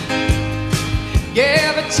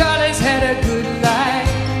 Yeah, but Charlie's had a good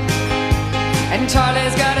life, and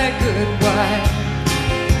Charlie's got a good wife.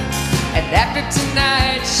 And after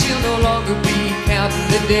tonight, she'll no longer be counting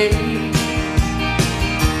the days.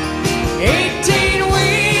 18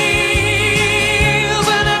 wheels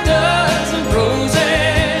and a dozen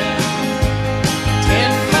roses,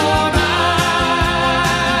 10 more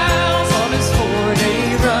miles on his 4-day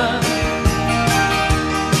run,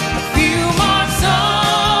 a few more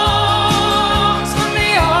songs from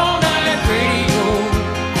the all-night radio,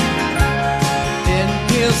 then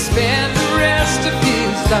he'll spend the rest of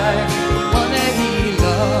his life with the one that he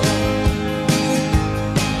loves.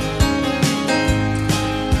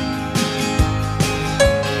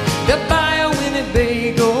 They'll buy a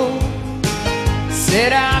Winnebago,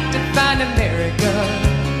 set out to find America.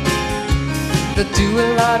 They'll do a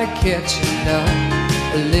lot of catching up,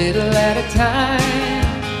 a little at a time,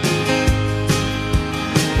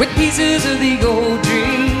 with pieces of the old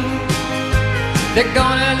dream. They're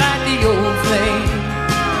gonna light the old flame,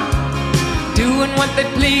 doing what they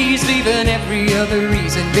please, leaving every other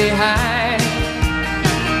reason behind.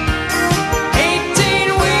 18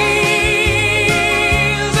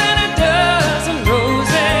 wheels and a dozen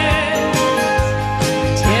roses,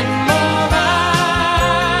 10 more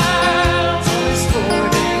miles on this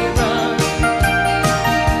 4-day run,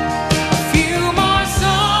 a few more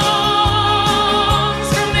songs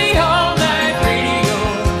from the all-night radio,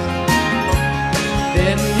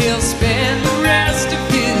 then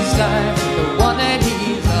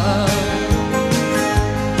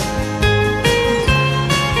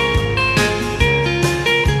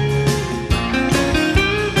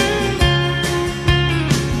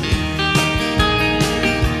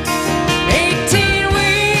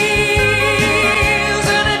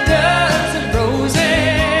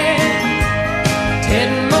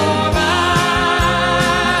 10 more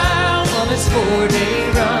miles on this 4-day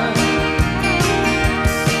run.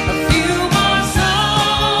 A few more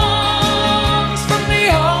songs from the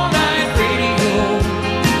all-night radio.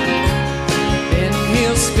 Then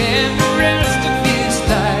he'll spend the rest of his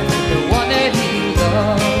life with the one that he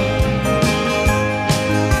loved.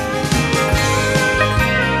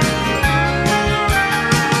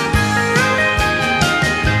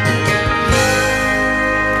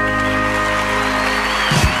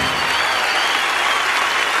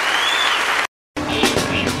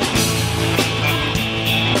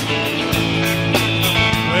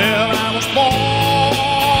 Well, I was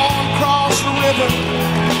born across the river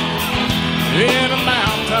in a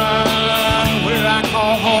mountain where I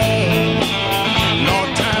call home. Lord,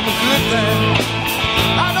 time was good then.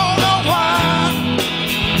 I don't know why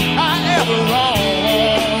I ever wrong.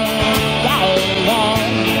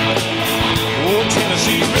 Oh,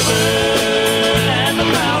 Tennessee River and the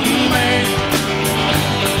mountain man,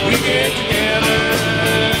 we get together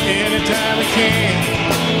anytime we can.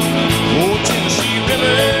 Oh, Tennessee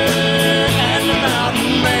River and the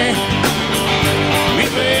mountain man, we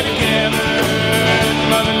play together.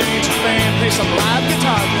 Mother Nature's band play some live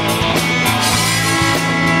guitar.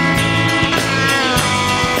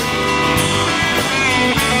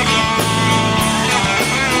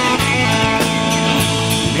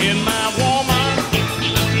 Me and my woman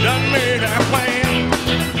done made our plan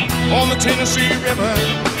on the Tennessee River,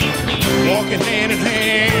 walking hand in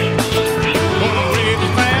hand. Gonna raise a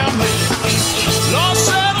family, lost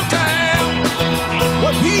settle down,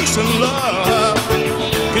 where peace and love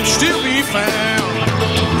can still be found.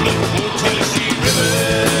 Oh, Tennessee River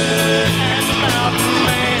and the mountain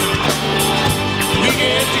man, we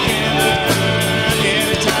get together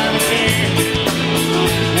anytime we can.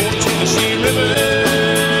 Oh, Tennessee River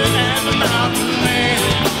and the mountain man,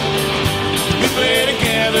 we play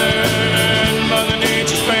together, Mother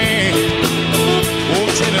Nature's band. Oh,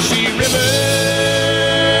 Tennessee River.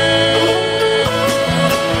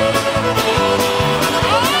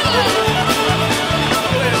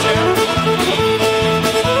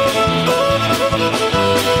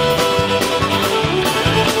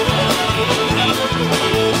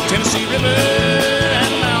 Tennessee River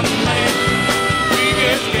and mountain man, we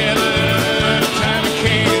get together anytime we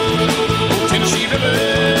can. Oh, Tennessee River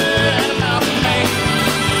and mountain man,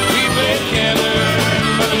 we play together,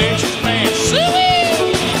 Mother Nature's band.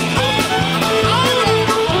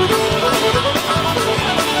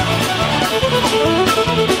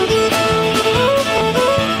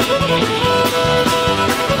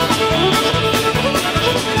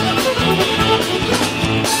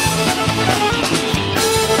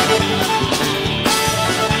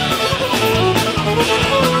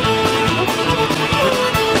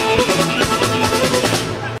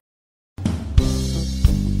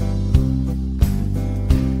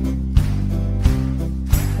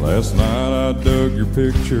 Last night I dug your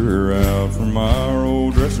picture out from our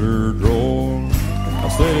old dresser drawer. I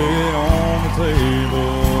set it on the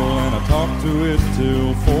table and I talked to it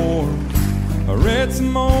till 4. I read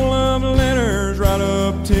some old love letters right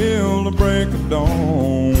up till the break of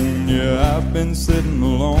dawn. Yeah, I've been sitting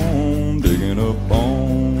alone digging up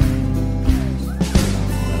bones.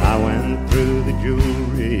 I went through the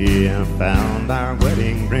jewelry and found our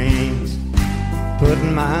wedding rings,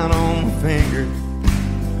 putting mine on my finger,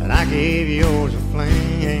 and I gave yours a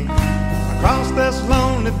fling. Across this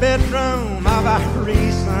lonely bedroom of our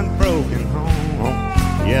recent broken home,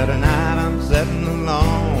 yeah, tonight I'm sitting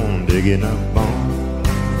alone digging up bones.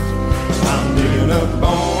 I'm digging up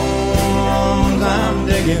bones, I'm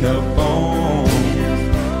digging up bones.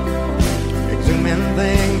 Exhuming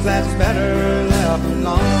things that's better left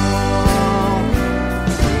alone.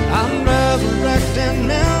 I'm resurrecting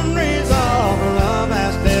memories of love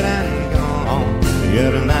that's dead and gone. Yeah,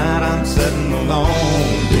 tonight I'm sitting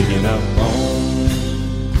alone digging up bones.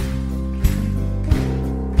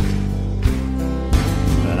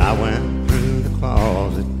 But I went through the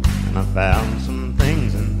closet and I found some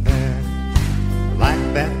things in there,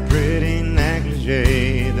 like that pretty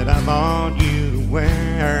negligee that I bought you to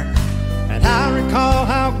wear. And I recall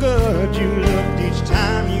how good you looked each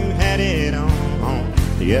time you had it on.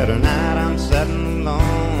 Yeah, tonight I'm sitting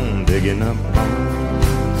alone digging up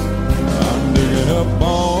bones. I'm digging up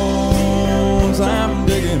bones, I'm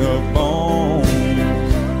digging up bones.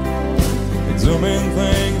 Exhuming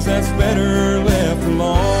things that's better left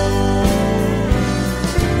alone.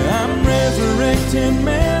 I'm resurrecting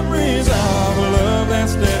memories of a love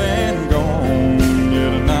that's dead and gone. Yeah,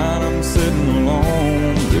 tonight I'm sitting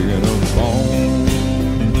alone digging up bones.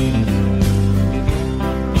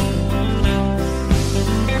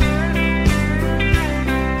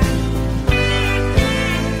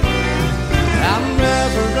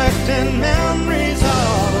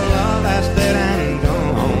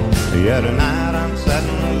 Yeah, tonight I'm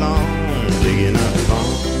sitting alone, digging up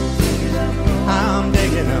bones. I'm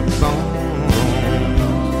digging up bones,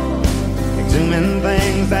 exhuming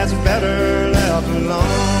things that's better left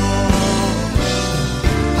alone.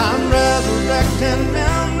 I'm resurrecting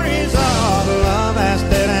memories of love that's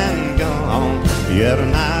dead and gone. Yeah,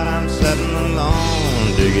 tonight I'm sitting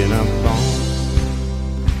alone, digging up bones.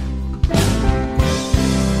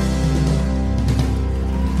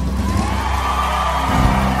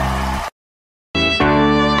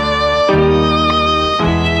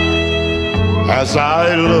 As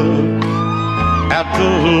I look at the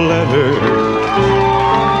letter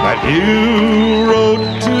that you wrote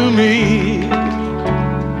to me,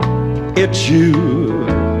 it's you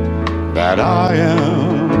that I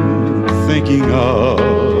am thinking of.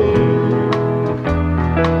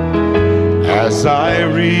 As I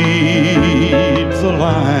read the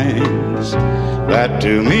lines that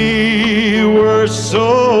to me were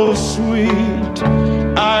so sweet,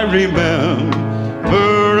 I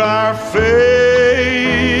remember our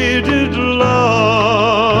faded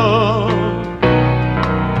love.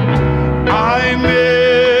 I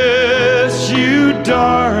miss you,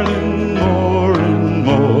 darling, more and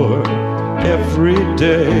more every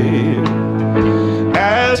day,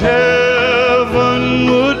 as heaven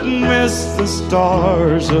would miss the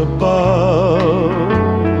stars above.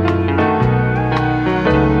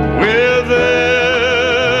 With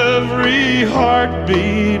every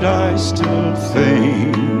heartbeat I still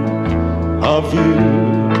think of you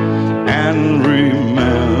and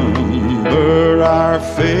remember our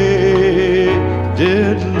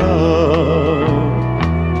faded love.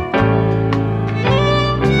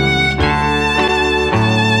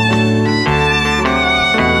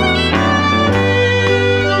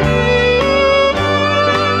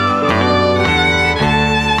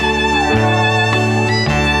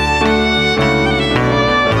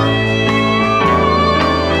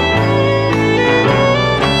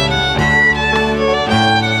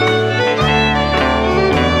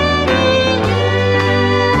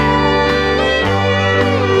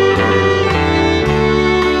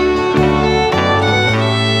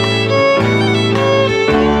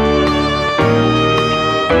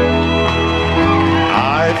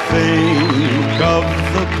 Think of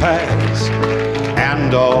the past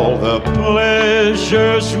and all the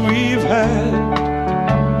pleasures we've had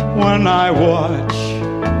when I watch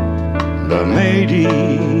the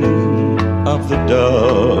mating of the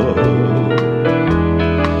dove.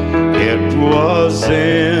 It was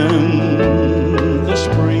in the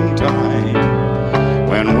springtime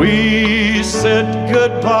when we said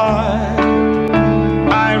goodbye.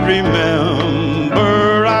 I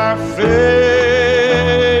remember our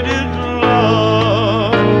faded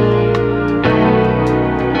love.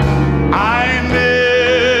 I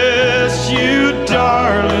miss you,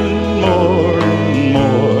 darling, more and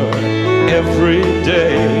more every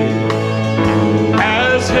day,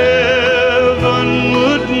 as heaven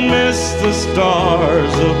would miss the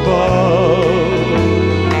stars above.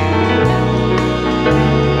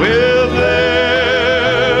 With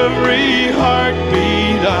every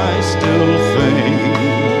heartbeat I still think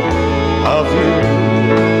of you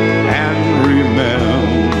and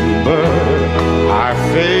remember our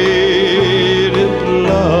faded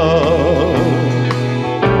love.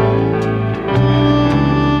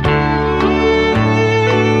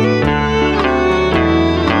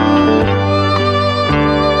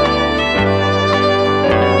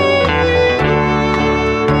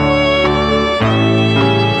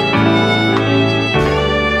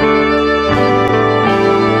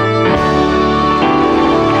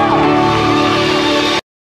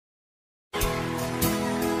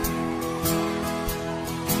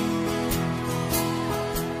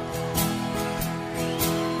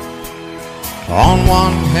 On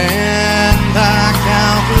one hand, I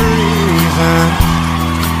count the reason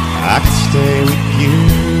I could stay with you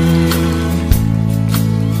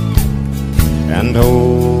and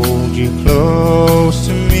hold you close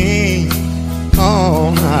to me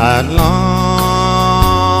all night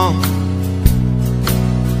long.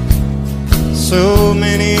 So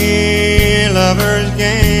many lovers'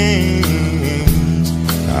 games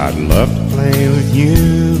I'd love to play with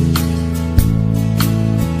you.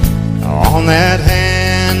 On that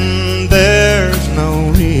hand, there's no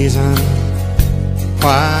reason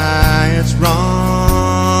why it's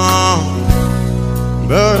wrong,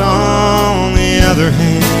 but on the other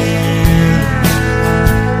hand,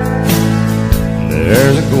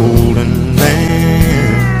 there's a golden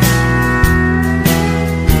band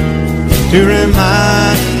to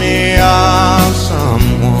remind me of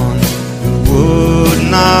someone who would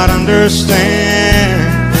not understand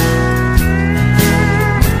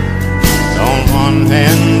one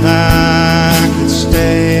hand I could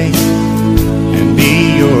stay and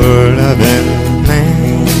be your loving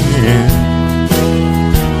man,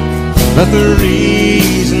 but the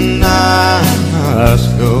reason I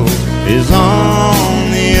must go is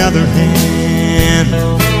on the other hand.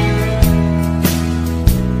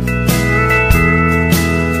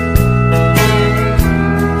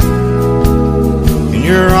 In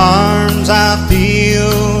your arms I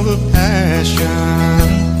feel the passion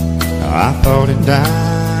I thought it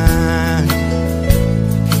died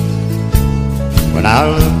when I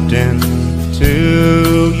looked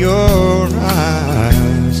into your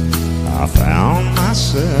eyes. I found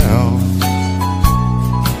myself,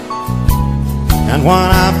 and when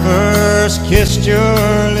I first kissed your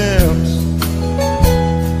lips,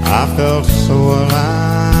 I felt so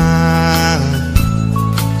alive.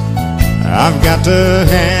 I've got to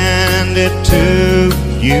hand it to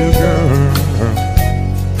you, girl,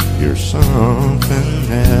 you're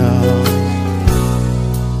something else.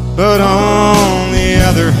 But on the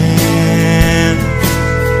other hand,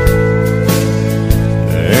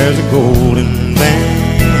 there's a golden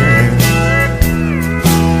band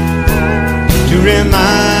to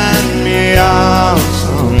remind me of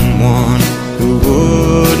someone who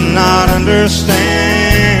would not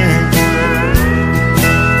understand.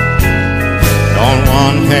 On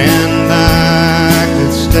one hand I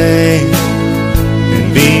could stay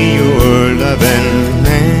and be your loving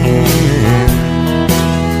man,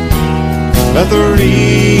 but the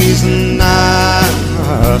reason I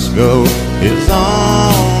must go is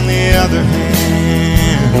on the other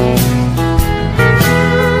hand.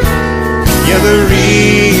 Yeah, the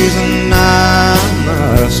reason I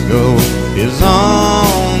must go is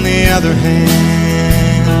on the other hand.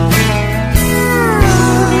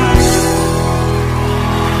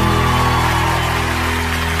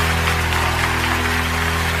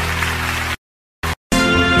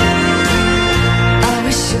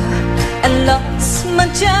 My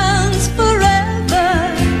chance forever.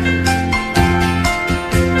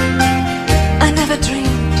 I never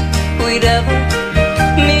dreamed we'd ever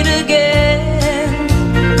meet again.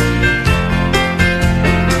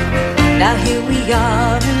 Now here we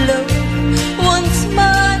are alone once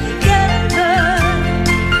more together,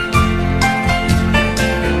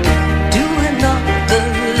 doing all the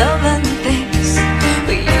loving things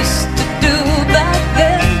we used to do back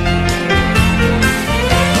then.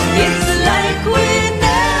 It's like we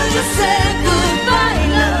said goodbye,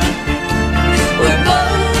 love. We're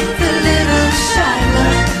both a little shy,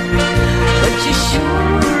 love, but you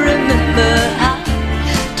sure remember how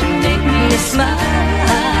to make me smile.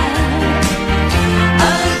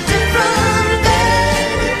 A different bed,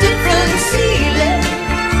 a different ceiling,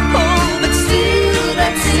 oh, but still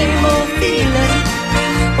that same old feeling.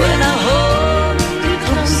 When I hold you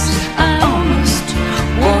close, I almost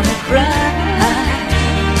wanna cry,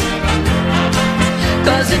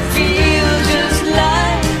 'cause it feels just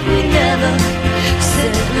like we never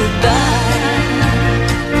said goodbye.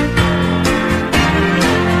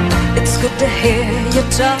 It's good to hear you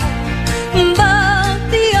talk about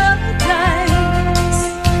the other times.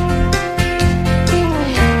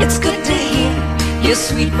 It's good to hear your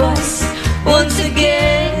sweet voice once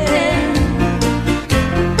again.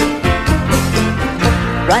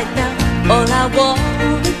 Right now, all I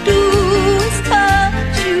want to do is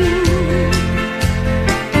touch you,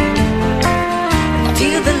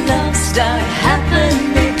 feel the love start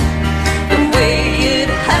happening the way it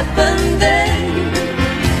happened then.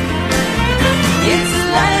 It's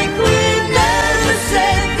like we never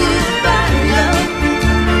said goodbye, love.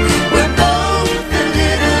 We're both a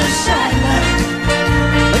little shy, love,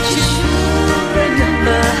 but you sure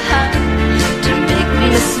remember how to make me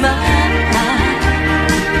smile.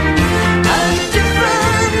 A different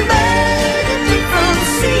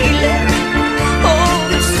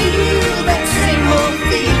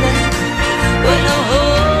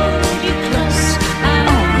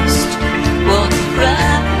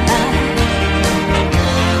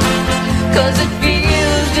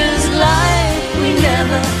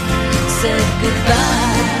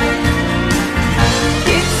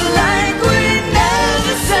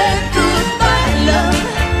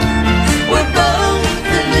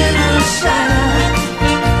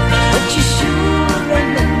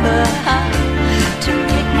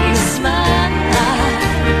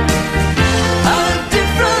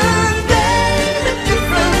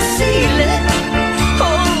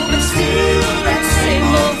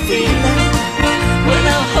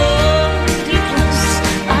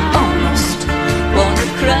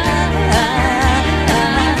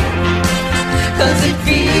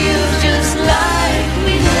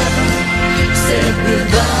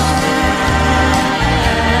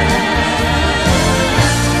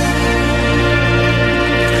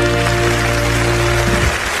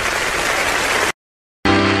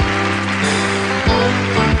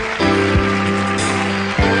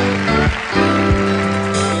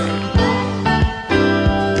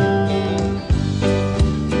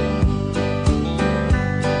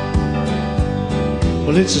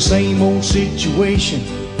Well, it's the same old situation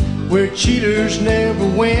where cheaters never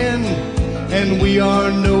win, and we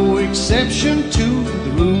are no exception to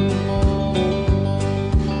the rule.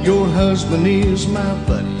 Your husband is my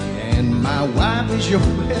buddy, and my wife is your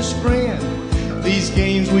best friend. These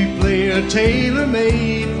games we play are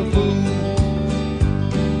tailor-made for fools.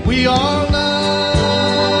 We are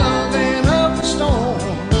loving up the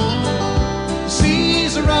storm. The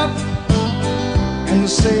seas are up and the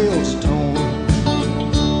sails are torn.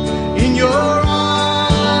 In your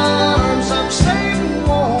arms I'm safe and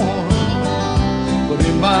warm, but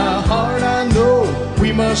in my heart I know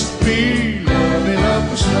we must be loving up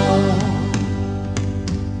the storm.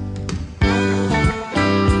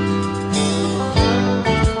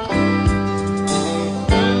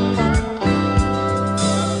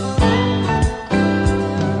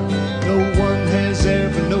 No one has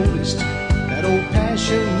ever noticed that old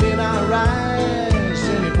passion in our eyes,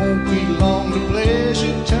 and it won't be long till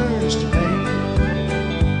pleasure turns to pain.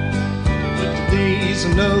 But today's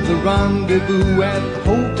another rendezvous at the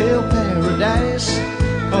Hotel Paradise,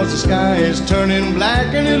 'cause the sky is turning black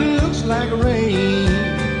and it looks like rain.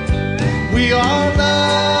 We are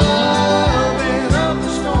loving up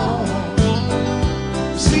the storm.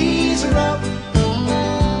 The seas are up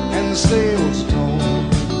and the sails are torn.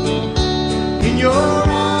 In your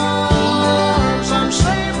arms I'm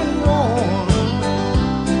safe and warm,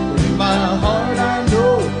 but in my heart I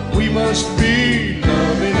know we must be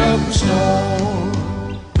loving up the storm.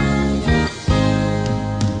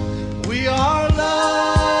 We are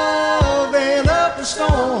loving up the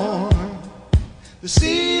storm. The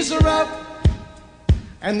seas are up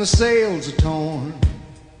and the sails are torn.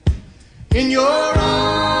 In your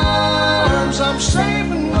arms I'm safe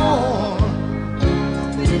and warm,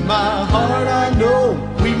 but in my heart I know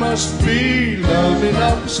we must be loving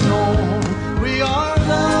up the storm. We are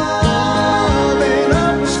loving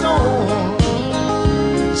up the storm.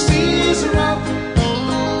 The seas are up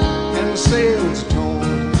and the sails are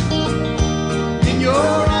torn. In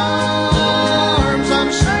your arms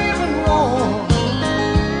I'm safe and warm,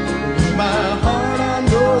 but in my heart I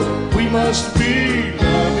know we must be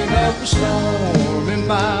loving up the storm. In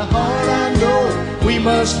my heart I know we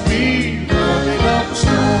must be loving up the storm.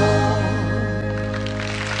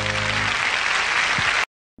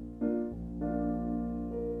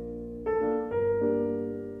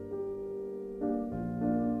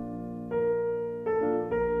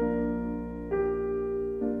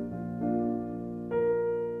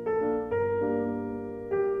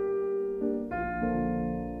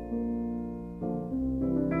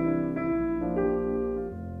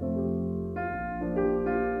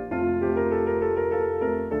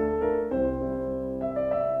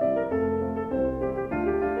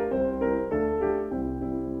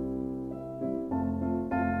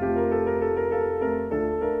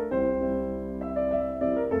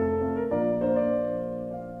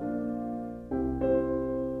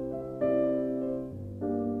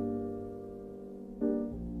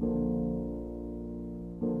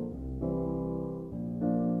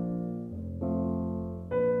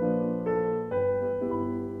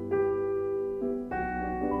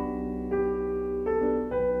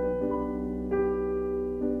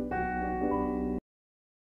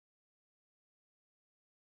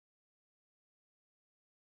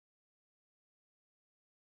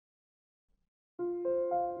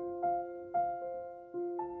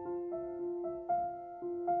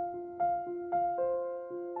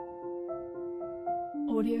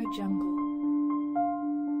 Audio Jungle.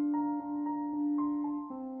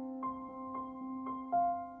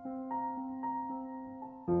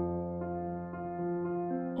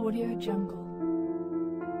 Audio Jungle.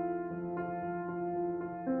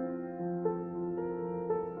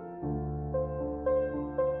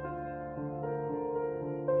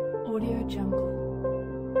 Audio Jungle.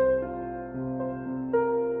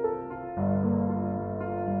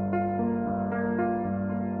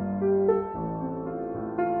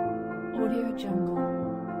 Audio Jungle.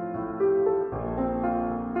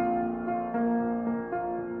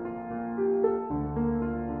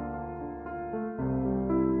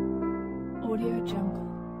 Audio Jungle.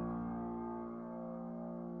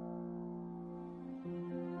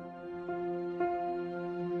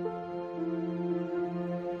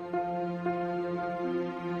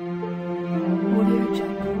 Audio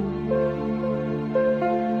Jungle.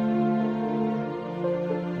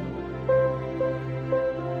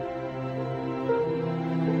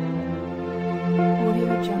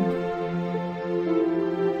 Audio Jungle.